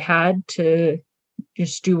that they had to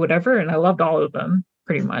just do whatever. And I loved all of them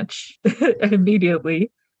pretty much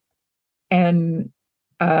immediately. And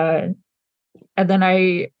then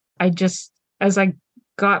I just, as I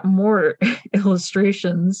got more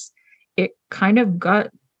illustrations, it kind of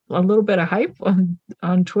got a little bit of hype on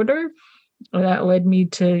Twitter. That led me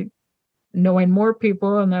to knowing more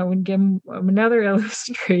people, and I would give them another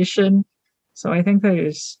illustration. So I think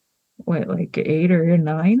there's like 8 or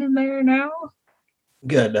 9 in there now.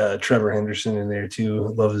 Got Trevor Henderson in there too.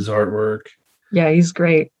 Love his artwork. Yeah, he's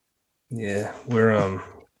great. Yeah, we're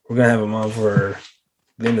gonna have him on for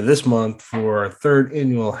the end of this month for our 3rd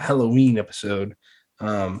annual Halloween episode.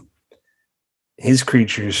 His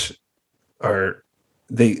creatures are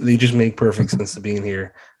they just make perfect sense to being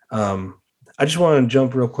here. I just want to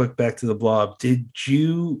jump real quick back to the Blob. Do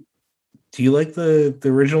you like the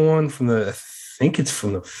original one from I think it's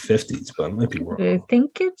from the 50s, but I might be wrong. I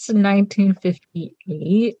think it's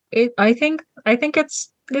 1958. I think it's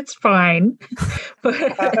fine, but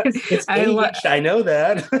it's aged, I know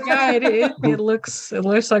that. Yeah, it looks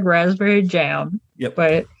like raspberry jam. Yep.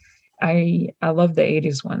 But I love the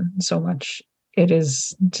 80s one so much. It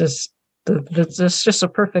is just it's just a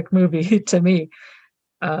perfect movie to me,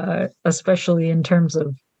 especially in terms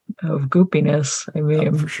of goopiness. I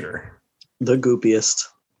mean, for sure, the goopiest.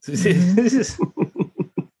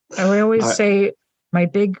 I always say my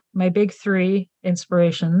big 3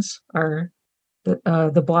 inspirations are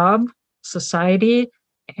the Blob, Society,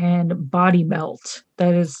 and Body Melt.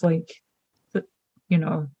 That is like,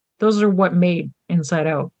 those are what made Inside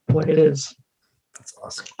Out what it is. That's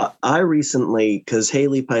awesome. I recently, because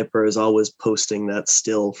Haley Piper is always posting that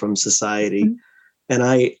still from Society,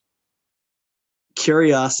 and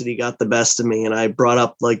curiosity got the best of me, and I brought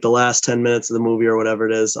up like the last 10 minutes of the movie or whatever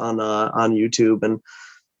it is on YouTube, and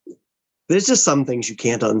there's just some things you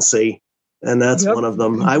can't unsee, and that's one of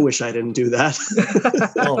them. I wish I didn't do that.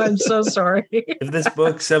 I'm so sorry. If this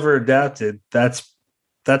book's ever adapted, that's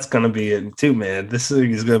gonna be it too, man. This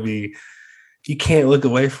is gonna be, you can't look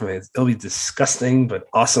away from it. It'll be disgusting but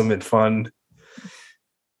awesome and fun.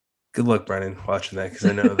 Good luck, Brennan, watching that, because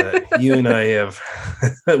I know that you and I have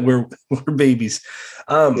we're babies.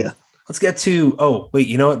 Yeah. Let's get to. Oh wait,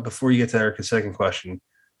 you know what? Before you get to Erica's second question,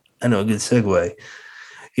 I know a good segue.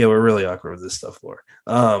 Yeah, we're really awkward with this stuff, Lor.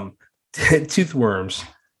 Tooth worms.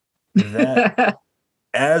 That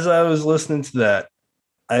as I was listening to that,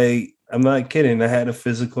 I'm not kidding. I had a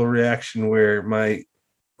physical reaction where my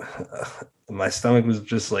stomach was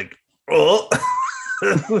just like, oh.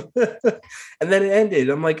 And then it ended.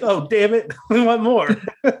 I'm like, oh damn it, we want more.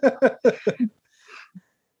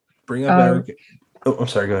 Bring up Erica. Oh, I'm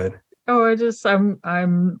sorry, go ahead. Oh,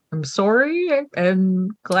 I'm sorry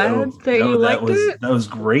and glad that you liked it. That was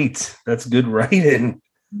great. That's good writing.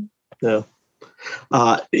 Yeah.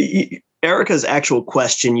 Erica's actual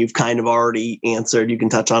question you've kind of already answered. You can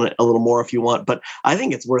touch on it a little more if you want, but I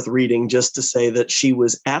think it's worth reading just to say that she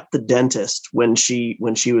was at the dentist when she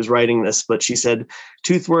was writing this, but she said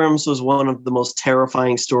Toothworms was one of the most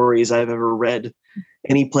terrifying stories I've ever read.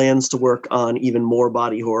 Any plans to work on even more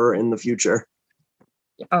body horror in the future?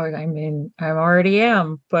 Oh, I mean, I already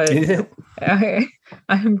am, but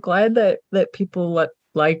I'm glad that people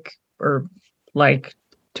like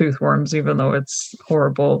Toothworms, even though it's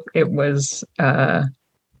horrible. It was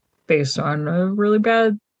based on a really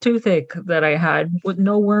bad toothache that I had with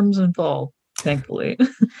no worms involved, thankfully.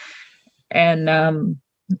 And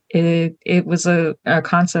it was a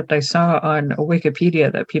concept I saw on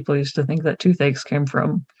Wikipedia that people used to think that toothaches came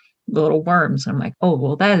from little worms. I'm like, oh,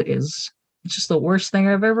 well, that is just the worst thing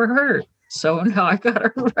I've ever heard. So now I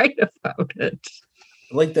gotta write about it.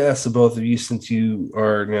 I'd like to ask the both of you, since you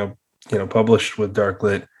are now published with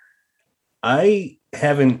Darklit. I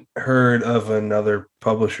haven't heard of another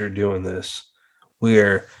publisher doing this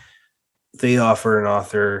where they offer an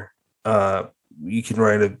author, you can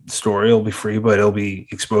write a story, it'll be free, but it'll be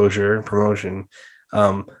exposure and promotion.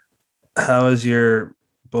 How has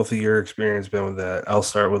both of your experience been with that? I'll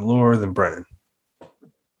start with Lor, then Brennan.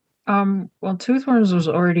 Well, Toothworms was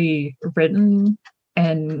already written,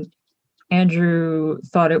 and Andrew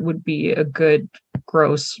thought it would be a good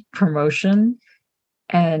gross promotion.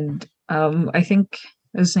 And I think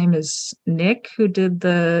his name is Nick, who did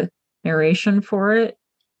the narration for it.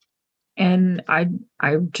 And I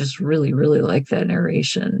just really, really like that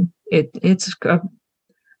narration. It's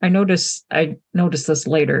I noticed this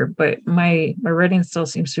later, but my writing still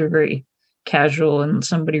seems to be very casual and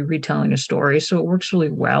somebody retelling a story. So it works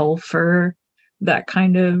really well for that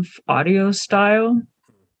kind of audio style.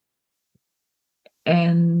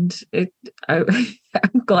 And I'm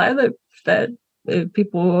glad that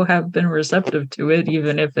people have been receptive to it,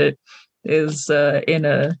 even if it is in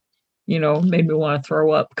a, made me want to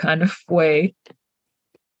throw up kind of way.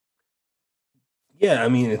 Yeah, I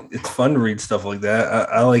mean, it's fun to read stuff like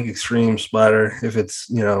that. I like extreme splatter if it's,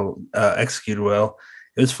 executed well.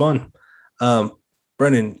 It was fun.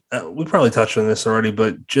 Brendan, we probably touched on this already,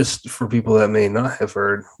 but just for people that may not have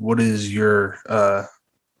heard, what is your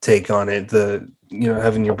take on it?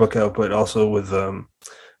 Having your book out, but also with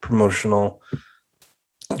promotional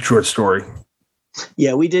short story.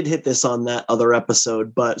 Yeah, we did hit this on that other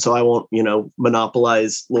episode, but so I won't,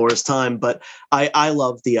 monopolize Lor's time, but I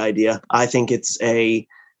love the idea. I think it's Lor,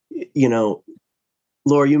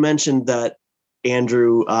 you mentioned that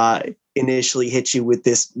Andrew initially hit you with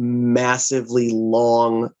this massively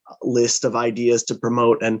long list of ideas to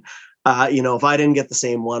promote. And, if I didn't get the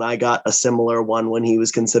same one, I got a similar one when he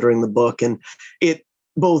was considering the book, and it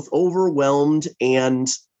both overwhelmed and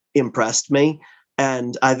impressed me.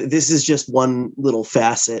 And this is just one little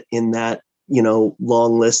facet in that,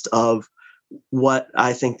 long list of what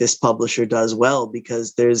I think this publisher does well,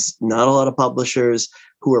 because there's not a lot of publishers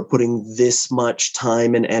who are putting this much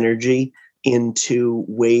time and energy into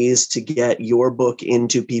ways to get your book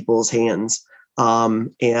into people's hands, or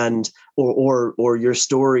your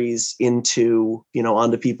stories into,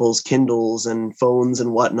 onto people's Kindles and phones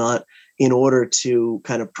and whatnot, in order to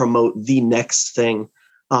kind of promote the next thing.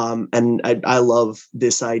 And I love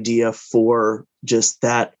this idea for just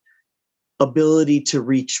that ability to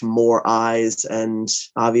reach more eyes. And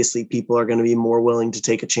obviously people are going to be more willing to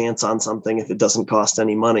take a chance on something if it doesn't cost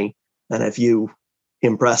any money. And if you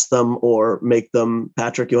impress them or make them,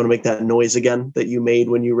 Patrick, you want to make that noise again that you made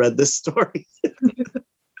when you read this story?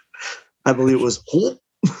 I believe it was.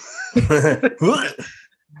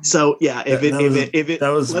 So yeah, if it that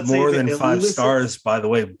was more than 5 stars, by the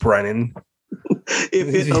way, Brennan.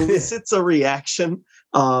 If it elicits a reaction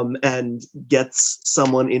and gets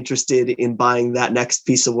someone interested in buying that next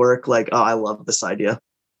piece of work, like, oh, I love this idea.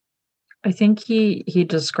 I think he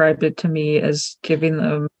described it to me as giving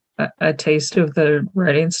them a taste of the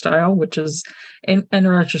writing style, which is in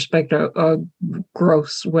retrospect a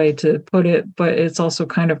gross way to put it, but it's also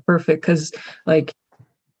kind of perfect because like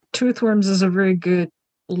Toothworms is a very good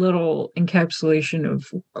little encapsulation of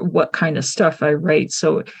what kind of stuff I write.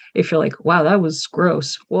 So if you're like, wow, that was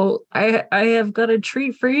gross, well, I have got a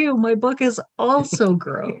treat for you. My book is also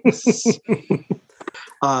gross.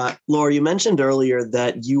 Laura, you mentioned earlier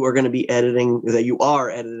that you are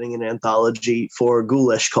editing an anthology for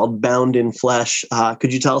Ghoulish called Bound in Flesh.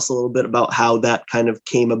 Could you tell us a little bit about how that kind of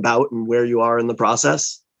came about and where you are in the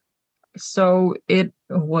process? So it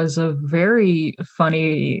was a very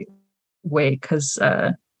funny way because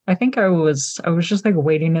I think I was just like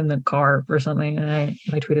waiting in the car for something, and I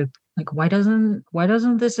tweeted like, why doesn't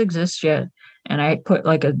this exist yet? And I put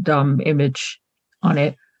like a dumb image on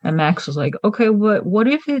it, and Max was like, okay, what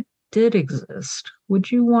if it did exist?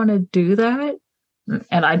 Would you want to do that?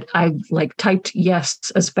 And I like typed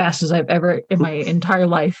yes as fast as I've ever in my entire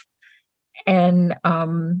life. And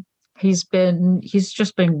he's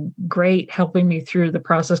just been great helping me through the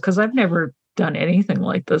process because I've never done anything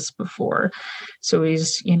like this before. So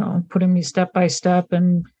he's, putting me step by step,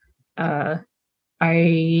 and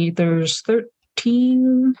there's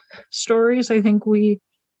 13 stories I think we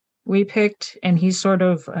picked, and he sort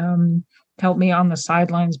of helped me on the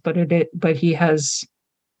sidelines, but he has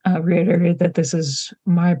reiterated that this is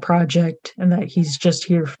my project and that he's just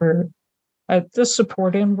here for the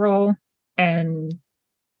supporting role. And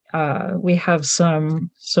we have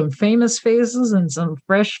some famous faces and some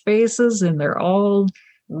fresh faces, and they're all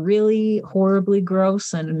really horribly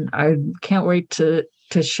gross, and I can't wait to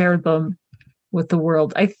share them with the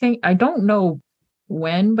world. I don't know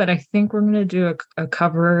when, but I think we're going to do a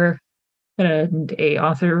cover and a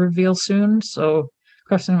author reveal soon, so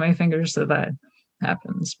crossing my fingers that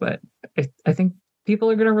happens. But I think people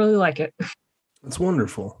are going to really like it. That's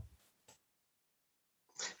wonderful.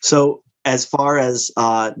 So as far as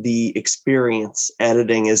the experience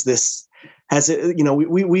editing,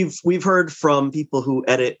 we've heard from people who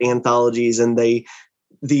edit anthologies, and the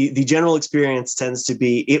general experience tends to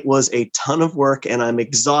be, it was a ton of work and I'm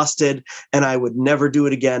exhausted and I would never do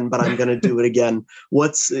it again, but I'm going to do it again.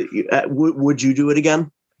 Would you do it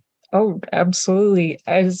again? Oh, absolutely.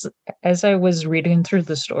 As I was reading through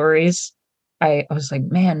the stories, I was like,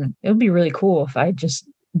 man, it would be really cool if I just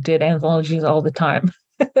did anthologies all the time.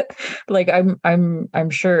 Like I'm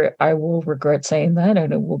sure I will regret saying that,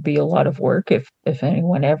 and it will be a lot of work if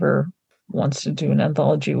anyone ever wants to do an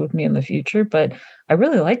anthology with me in the future. But I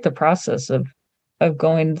really like the process of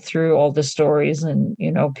going through all the stories and,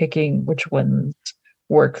 picking which ones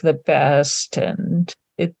work the best. And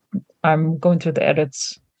I'm going through the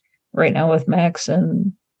edits right now with Max,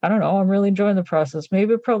 and I don't know, I'm really enjoying the process.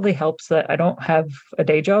 Maybe it probably helps that I don't have a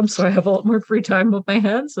day job, so I have a lot more free time on my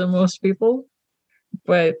hands than most people.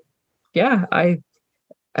 But yeah, I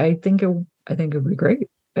think it'd be great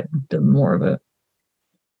if I did more of it.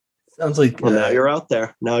 Sounds like well, now you're out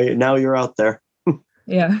there. Now you're out there.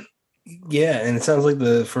 Yeah. Yeah, and it sounds like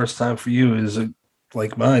the first time for you is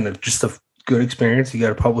like mine, just a good experience. You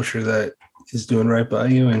got a publisher that is doing right by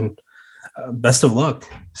you, and best of luck.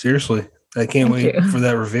 Seriously, I can't wait for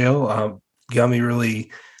that reveal. Got me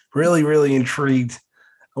really, really, really intrigued.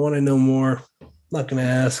 I want to know more. I'm not going to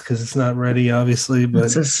ask because it's not ready, obviously,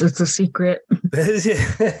 but it's a secret.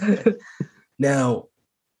 Now,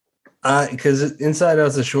 because Inside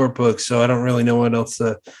Out's a short book, so I don't really know what else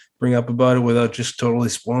to bring up about it without just totally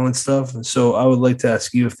spoiling stuff. And so I would like to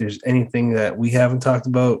ask you if there's anything that we haven't talked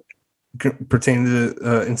about pertaining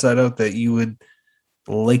to Inside Out that you would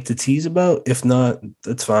like to tease about. If not,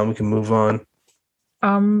 that's fine. We can move on.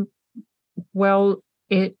 Well,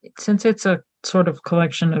 since it's a sort of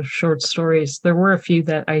collection of short stories, there were a few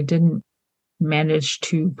that I didn't manage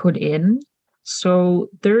to put in. So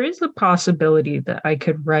there is a possibility that I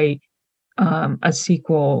could write a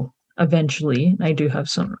sequel eventually. I do have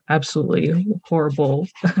some absolutely horrible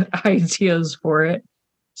ideas for it.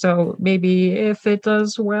 So maybe if it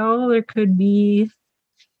does well, there could be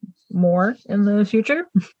more in the future.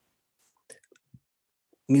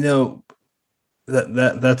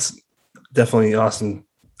 That's definitely awesome.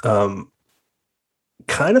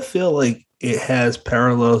 Kind of feel like it has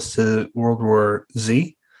parallels to World War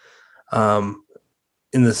Z, in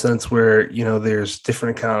the sense where, there's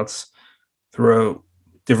different accounts throughout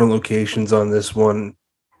different locations on this one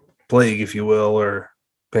plague, if you will, or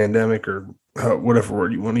pandemic, or whatever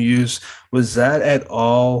word you want to use. Was that at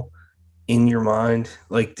all in your mind?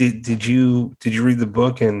 Like, did you read the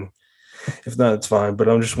book? And if not, it's fine. But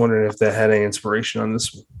I'm just wondering if that had any inspiration on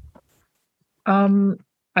this one.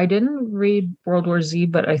 I didn't read World War Z,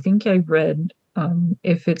 but I think I read,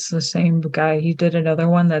 if it's the same guy, he did another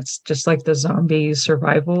one that's just like the zombie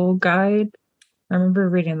survival guide. I remember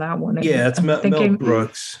reading that one. Yeah, it's Mel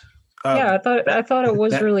Brooks. Yeah, I thought it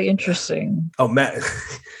was really interesting. Oh, Matt.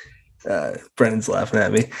 Brendan's laughing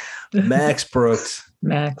at me. Max Brooks.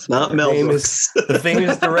 Max. Not Mel Brooks. The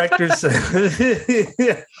famous director.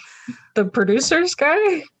 The producers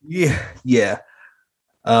guy? Yeah.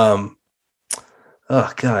 Oh,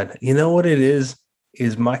 God. You know what it is?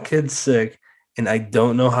 Is my kid's sick, and I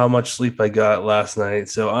don't know how much sleep I got last night.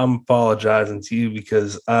 So I'm apologizing to you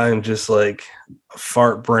because I'm just like a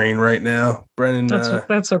fart brain right now. Brendan.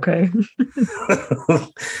 That's okay.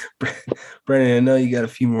 Brendan, I know you got a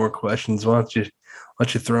few more questions. Why don't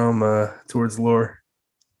you throw them towards Lor?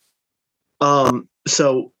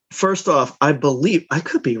 So first off, I believe, I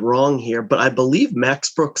could be wrong here, but I believe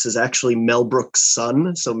Max Brooks is actually Mel Brooks'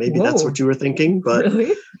 son. So maybe that's what you were thinking. But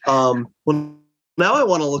really? Well, now I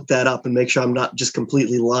want to look that up and make sure I'm not just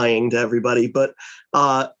completely lying to everybody. But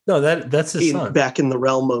no, that's his son. Back in the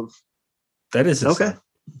realm of that is his son.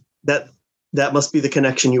 That must be the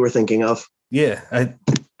connection you were thinking of. Yeah, I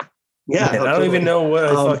don't even know what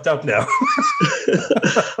I fucked up now.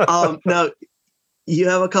 Now you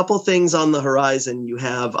have a couple things on the horizon. You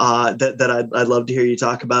have that I'd love to hear you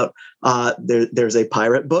talk about. There's a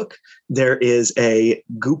pirate book. There is a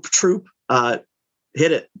goop troop.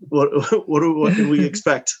 Hit it. What do we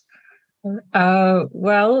expect?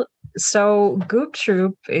 Well, so Goop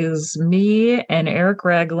Troop is me and Eric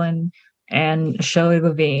Raglan and Shelley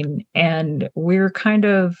Levine, and we're kind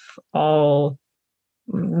of all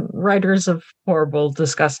writers of horrible,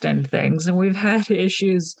 disgusting things, and we've had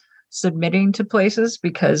issues submitting to places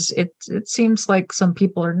because it seems like some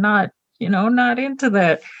people are not into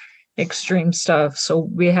that extreme stuff. So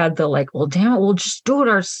we had the well, damn it, we'll just do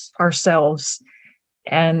it ourselves.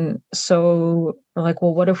 And so we're like,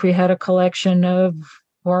 well, what if we had a collection of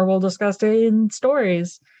horrible, disgusting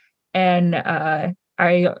stories? And I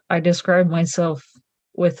described myself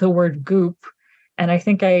with the word goop. And I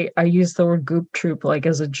think I used the word goop troop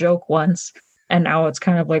as a joke once. And now it's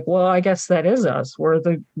kind of well, I guess that is us. We're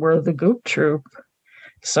the goop troop.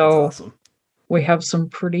 So awesome. We have some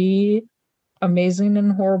pretty amazing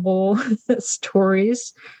and horrible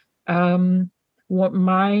stories. What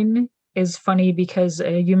mine is funny because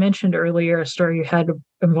you mentioned earlier a story you had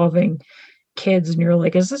involving kids, and you're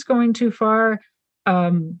like, is this going too far?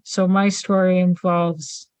 So my story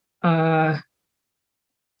involves fetuses.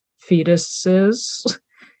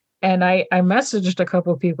 And I messaged a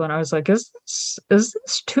couple of people and I was like, is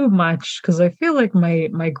this too much? Because I feel like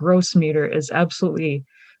my gross meter is absolutely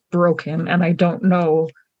broken and I don't know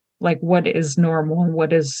like what is normal and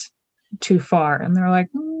what is too far. And they're like,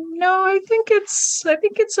 no, I think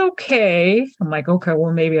it's okay. I'm like, okay,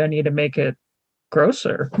 well maybe I need to make it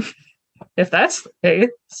grosser if that's the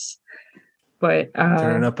case. But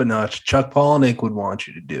turn it up a notch. Chuck Palahniuk would want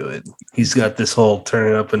you to do it. He's got this whole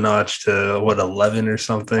turn it up a notch to 11 or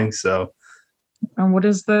something. So, and what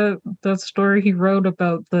is the story he wrote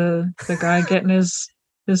about the guy getting his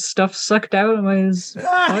stuff sucked out by his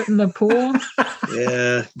butt in the pool?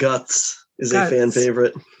 Yeah, Guts is a fan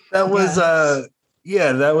favorite. That was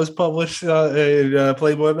that was published in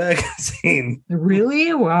Playboy magazine.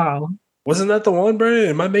 Really? Wow. Wasn't that the one, Brennan?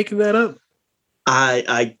 Am I making that up?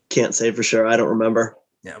 I can't say for sure. I don't remember.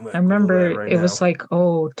 Yeah, I remember it was like,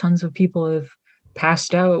 tons of people have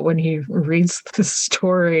passed out when he reads the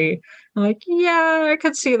story. I'm like, yeah, I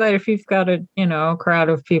could see that if you've got a crowd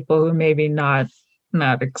of people who maybe not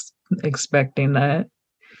expecting that.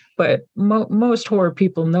 But most horror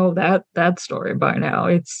people know that story by now.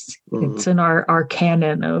 It's in our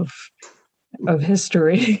canon of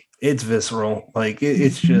history. It's visceral. Like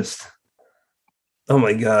it's just. Oh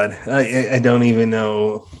my God. I don't even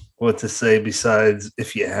know what to say besides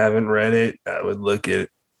if you haven't read it, I would look it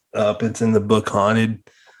up. It's in the book Haunted.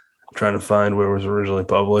 I'm trying to find where it was originally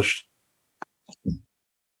published.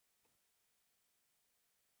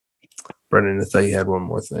 Brendan, I thought you had one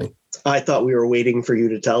more thing. I thought we were waiting for you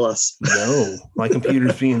to tell us. No, my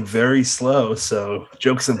computer's being very slow, so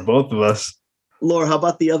jokes on both of us. Lor, how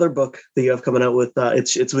about the other book that you have coming out with?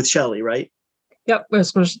 It's with Shelley, right? Yep,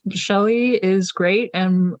 Shelley is great,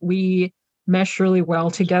 and we mesh really well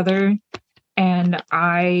together. And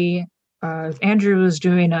Andrew was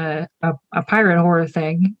doing a pirate horror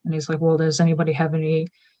thing, and he's like, "Well, does anybody have any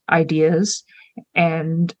ideas?"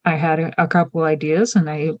 And I had a couple ideas, and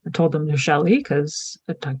I told them to Shelley because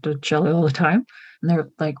I talk to Shelley all the time. And they're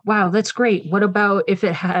like, "Wow, that's great. What about if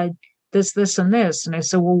it had this, this, and this?" And I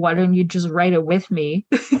said, "Well, why don't you just write it with me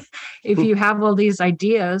if you have all these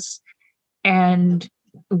ideas?" And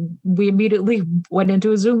we immediately went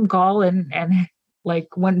into a Zoom call and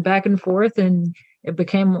like went back and forth, and it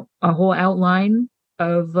became a whole outline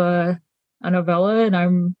of a novella. And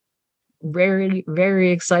I'm very,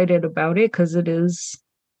 very excited about it because it is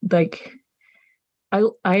like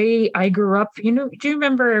I grew up. Do you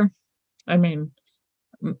remember? I mean,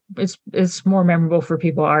 it's more memorable for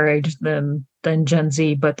people our age than Gen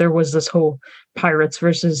Z, but there was this whole pirates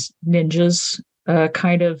versus ninjas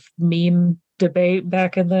kind of meme debate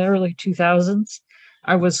back in the early 2000s.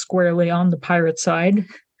 I was squarely on the pirate side,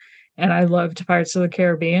 and I loved Pirates of the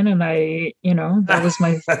Caribbean, and that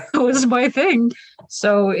was my thing.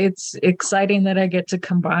 So it's exciting that I get to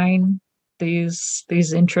combine these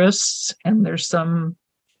interests, and there's some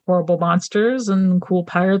horrible monsters and cool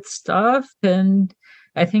pirate stuff. And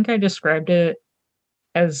I think I described it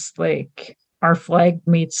as like our flag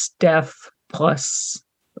meets death plus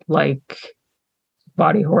like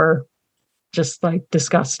body horror, just like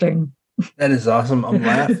disgusting. That is awesome. I'm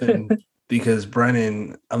laughing because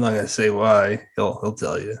Brennan, I'm not going to say why, he'll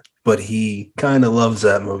tell you, but he kind of loves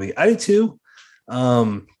that movie. I do too.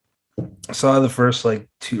 Saw the first like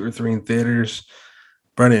 2 or 3 in theaters.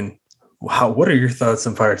 Brennan, wow, what are your thoughts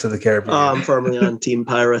on Pirates of the Caribbean? I'm firmly on Team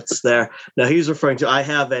Pirates there. Now he's referring to, I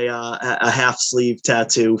have a half sleeve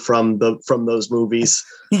tattoo from those movies.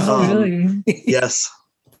 Really? Yes.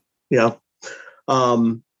 Yeah.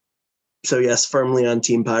 So yes, firmly on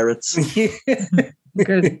Team Pirates.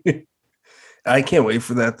 Good. I can't wait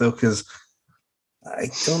for that though, because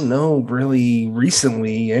I don't know really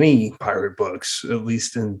recently any pirate books, at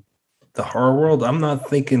least in the horror world. I'm not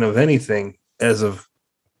thinking of anything as of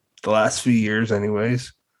the last few years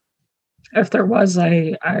anyways. If there was,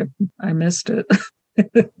 I missed it.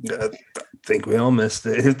 I think we all missed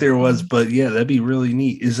it if there was, but yeah, that'd be really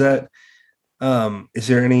neat. Is that is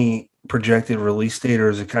there any projected release date, or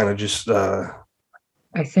is it kind of just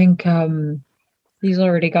I think he's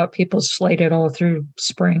already got people slated all through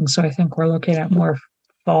spring, so I think we're looking at more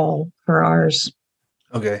fall for ours.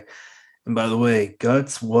 Okay. And by the way,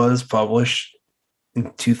 Guts was published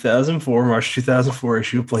in 2004, March 2004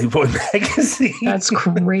 issue of Playboy magazine. That's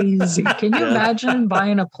crazy. Can you imagine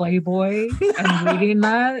buying a Playboy and reading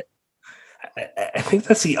that? I think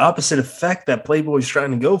that's the opposite effect that Playboy's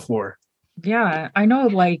trying to go for. Yeah, I know.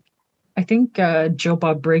 Like, I think Joe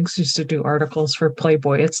Bob Briggs used to do articles for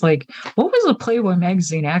Playboy. It's like, what was a Playboy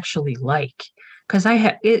magazine actually like? because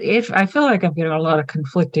I feel like I'm getting a lot of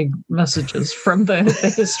conflicting messages from the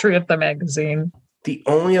history of the magazine. The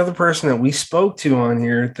only other person that we spoke to on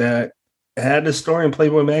here that had a story in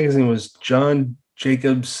Playboy magazine was John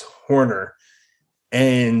Jacobs Horner,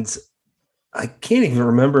 and I can't even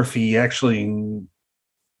remember if he actually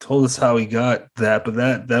told us how he got that, but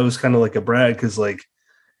that was kind of like a brag because like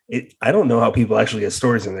I don't know how people actually get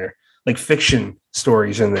stories in there, like fiction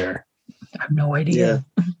stories in there. I have no idea.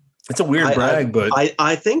 Yeah. It's a weird brag, but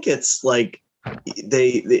I think it's like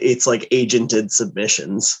it's like agented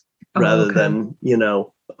submissions rather than, you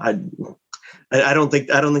know, I don't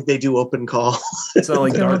think they do open call. It's not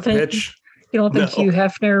like dark pitch. You don't think Hugh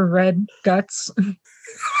Hefner read Guts?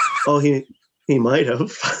 Oh, he might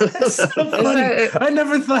have. That's so funny. I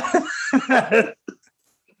never thought.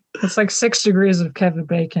 It's like 6 Degrees of Kevin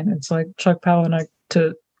Bacon. It's like Chuck Palahniuk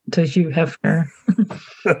to Hugh Hefner.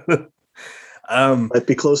 Might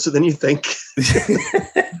be closer than you think.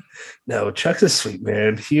 No, Chuck's a sweet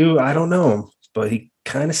man. Hugh, I don't know him, but he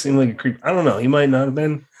kind of seemed like a creep. I don't know. He might not have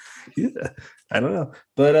been. Yeah, I don't know.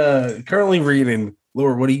 But currently reading.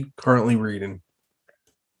 Lor, what are you currently reading?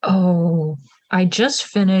 Oh, I just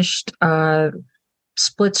finished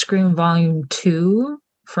Split Screen Volume 2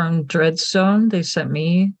 from Dreadstone. They sent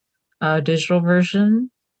me a digital version,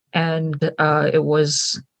 and it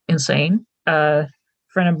was insane. A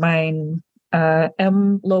friend of mine,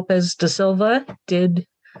 M. Lopez da Silva, did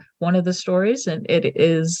one of the stories, and it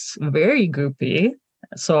is very goopy.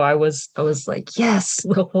 So I was like, yes,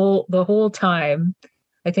 the whole time.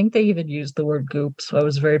 I think they even used the word goop, so I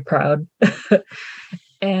was very proud.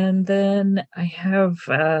 And then I have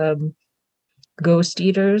Ghost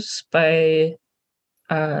Eaters by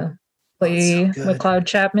Clay McLeod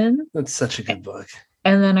Chapman. That's such a good book.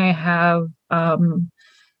 And then I have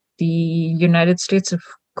the United States of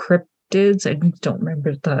Cryptids. I don't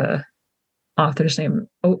remember the author's name.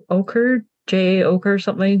 Oker, J. Oker,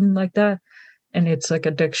 something like that. And it's like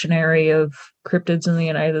a dictionary of cryptids in the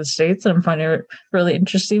United States. And I'm finding it really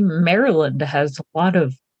interesting. Maryland has a lot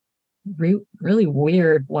of really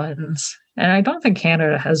weird ones. And I don't think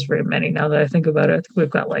Canada has very many now that I think about it. I think we've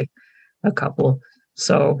got like a couple.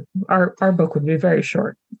 So our book would be very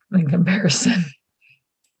short in comparison.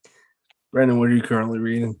 Brandon, what are you currently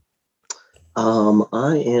reading?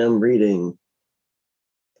 I am reading.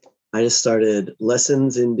 I just started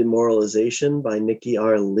Lessons in Demoralization by Nikki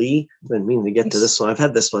R. Lee. I've been meaning to get to this one. I've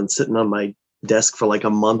had this one sitting on my desk for like a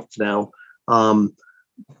month now.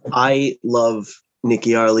 I love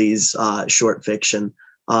Nikki R. Lee's short fiction.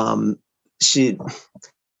 She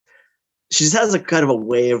just has a kind of a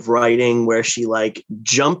way of writing where she like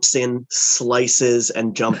jumps in, slices,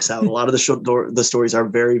 and jumps out. A lot of the stories are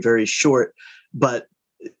very, very short, but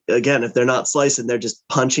again, if they're not slicing, they're just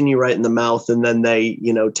punching you right in the mouth, and then they,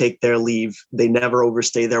 you know, take their leave. They never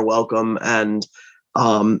overstay their welcome, and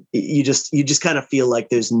you just kind of feel like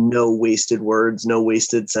there's no wasted words, no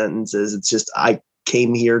wasted sentences. It's just, I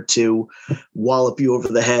came here to wallop you over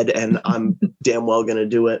the head, and I'm damn well gonna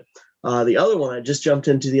do it. The other one I just jumped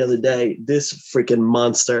into the other day, this freaking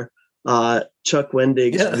monster, Chuck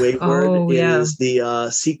Wendig's Wayward is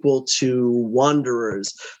the sequel to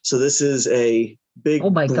Wanderers. So this is a big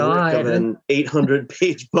God of an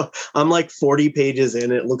 800-page book. I'm like 40 pages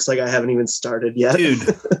in. It looks like I haven't even started yet.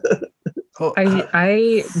 Dude.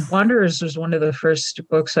 I Wanderers was one of the first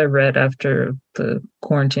books I read after the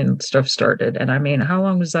quarantine stuff started. And I mean, how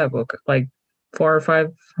long was that book? Like 400 or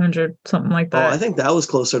 500, something like that? Oh, I think that was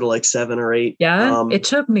closer to like 7 or 8. Yeah, it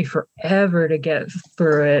took me forever to get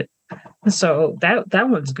through it. So that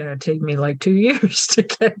one's going to take me like 2 years to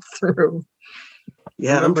get through.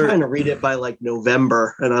 Yeah, I'm trying to read it by like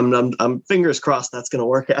November, and I'm fingers crossed that's going to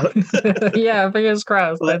work out. Yeah, fingers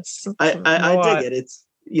crossed. I dig it. It's,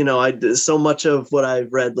 you know, so much of what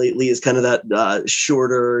I've read lately is kind of that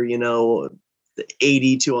shorter, you know,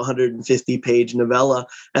 80 to 150 page novella,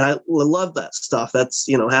 and I love that stuff. That's,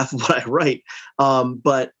 you know, half of what I write.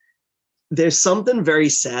 But there's something very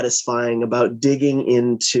satisfying about digging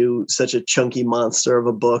into such a chunky monster of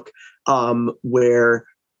a book, where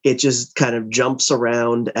it just kind of jumps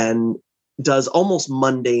around and does almost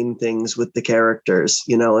mundane things with the characters,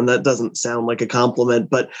 you know, and that doesn't sound like a compliment,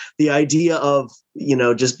 but the idea of, you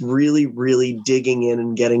know, just really, really digging in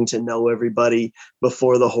and getting to know everybody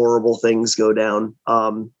before the horrible things go down. I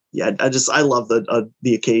love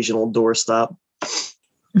the occasional doorstop.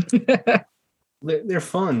 They're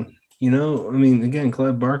fun. You know, I mean, again,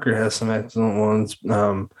 Clive Barker has some excellent ones.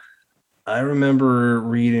 I remember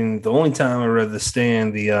reading, the only time I read The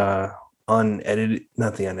Stand, the unedited,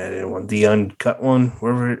 not the unedited one, the uncut one,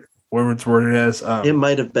 wherever it's worded as. It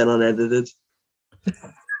might have been unedited.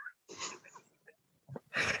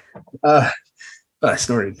 I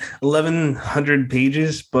snorted 1,100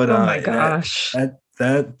 pages, but oh my gosh,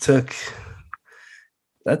 that took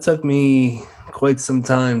me quite some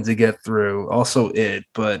time to get through. Also,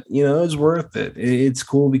 but it was worth it. It's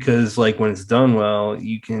cool because like when it's done well,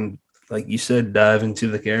 you can, like you said, dive into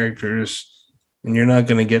the characters, and you're not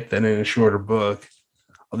going to get that in a shorter book.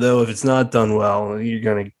 Although if it's not done well, you're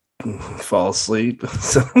going to fall asleep.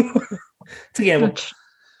 So it's a gamble.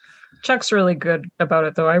 Chuck's really good about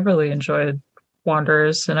it, though. I really enjoyed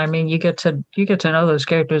Wanderers, and I mean, you get to know those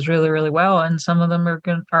characters really, really well, and some of them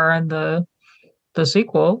are in the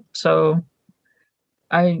sequel. So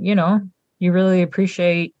you really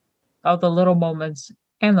appreciate all the little moments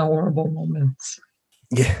and the horrible moments.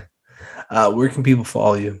 Yeah. Where can people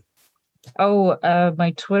follow you? Oh,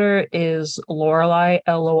 my Twitter is Lorelei,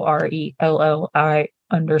 LORELLI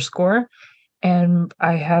 _. And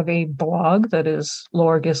I have a blog that is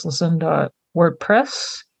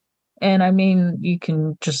lorgislason.wordpress. And I mean, you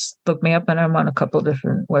can just look me up, and I'm on a couple of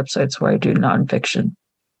different websites where I do nonfiction.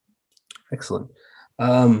 Excellent.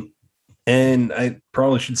 And I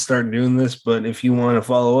probably should start doing this, but if you want to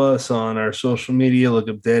follow us on our social media, look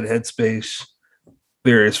up Dead Headspace,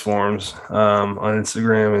 various forms, on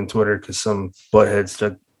Instagram and Twitter, because some buttheads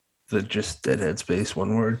stuck the just Dead Headspace,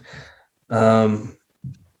 one word.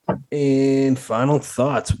 And final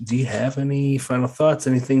thoughts. Do you have any final thoughts?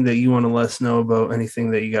 Anything that you want to let us know about?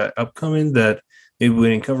 Anything that you got upcoming that maybe we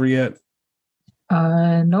didn't cover yet?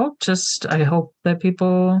 No, just I hope that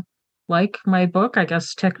people like my book. I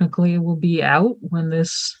guess technically it will be out when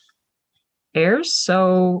this airs.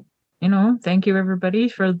 So, thank you everybody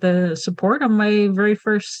for the support on my very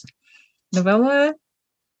first novella.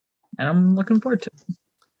 And I'm looking forward to it.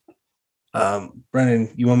 Brennan,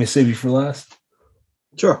 you want me to save you for last?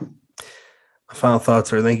 Sure. My final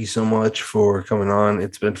thoughts are thank you so much for coming on.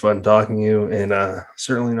 It's been fun talking to you, and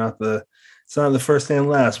certainly it's not the first and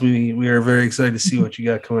last. We are very excited to see what you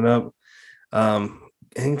got coming up.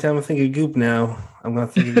 Anytime I think of Goop now, I'm gonna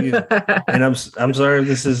think of you. And I'm sorry if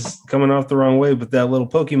this is coming off the wrong way, but that little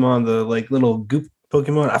Pokemon, the little Goop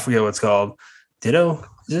Pokemon, I forget what it's called. Ditto?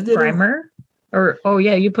 Is it Ditto? Primer?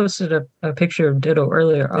 You posted a picture of Ditto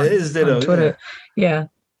earlier on, it is Ditto, on Twitter. Yeah.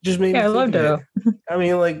 Just made me I love Ditto. I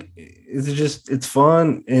mean, it's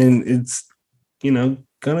fun, and it's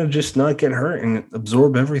gonna just not get hurt and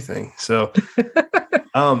absorb everything. So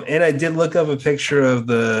and I did look up a picture of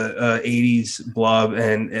the 80s Blob,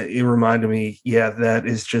 and it reminded me, that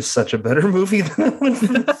is just such a better movie than the one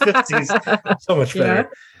from the 50s. So much better. Yeah.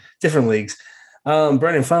 Different leagues.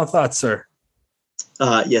 Brennan, final thoughts, sir.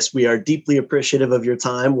 Yes, we are deeply appreciative of your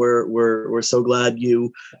time. We're so glad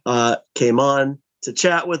you came on to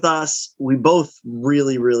chat with us. We both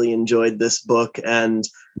really, really enjoyed this book. And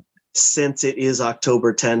since it is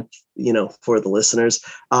October 10th, for the listeners,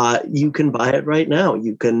 you can buy it right now.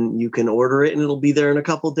 You can order it and it'll be there in a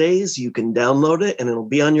couple days. You can download it and it'll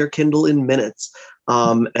be on your Kindle in minutes.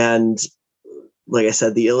 And like I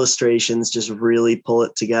said, the illustrations just really pull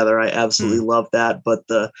it together. I absolutely love that. But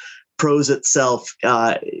the prose itself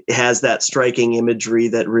has that striking imagery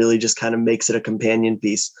that really just kind of makes it a companion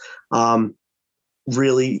piece.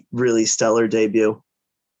 Really, really stellar debut.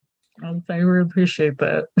 I really appreciate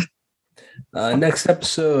that. Next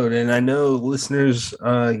episode, and I know listeners,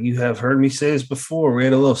 you have heard me say this before, we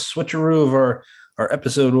had a little switcheroo of our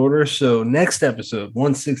episode order. So next episode,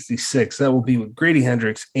 166, that will be with Grady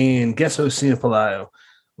Hendrix and guest host Cena Palaio.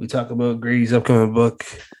 We talk about Grady's upcoming book,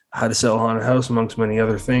 How to Sell a Haunted House, amongst many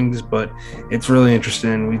other things, but it's really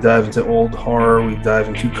interesting. We dive into old horror, we dive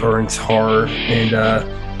into current horror, and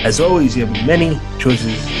as always, you have many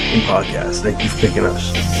choices in podcasts. Thank you for picking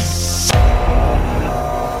us.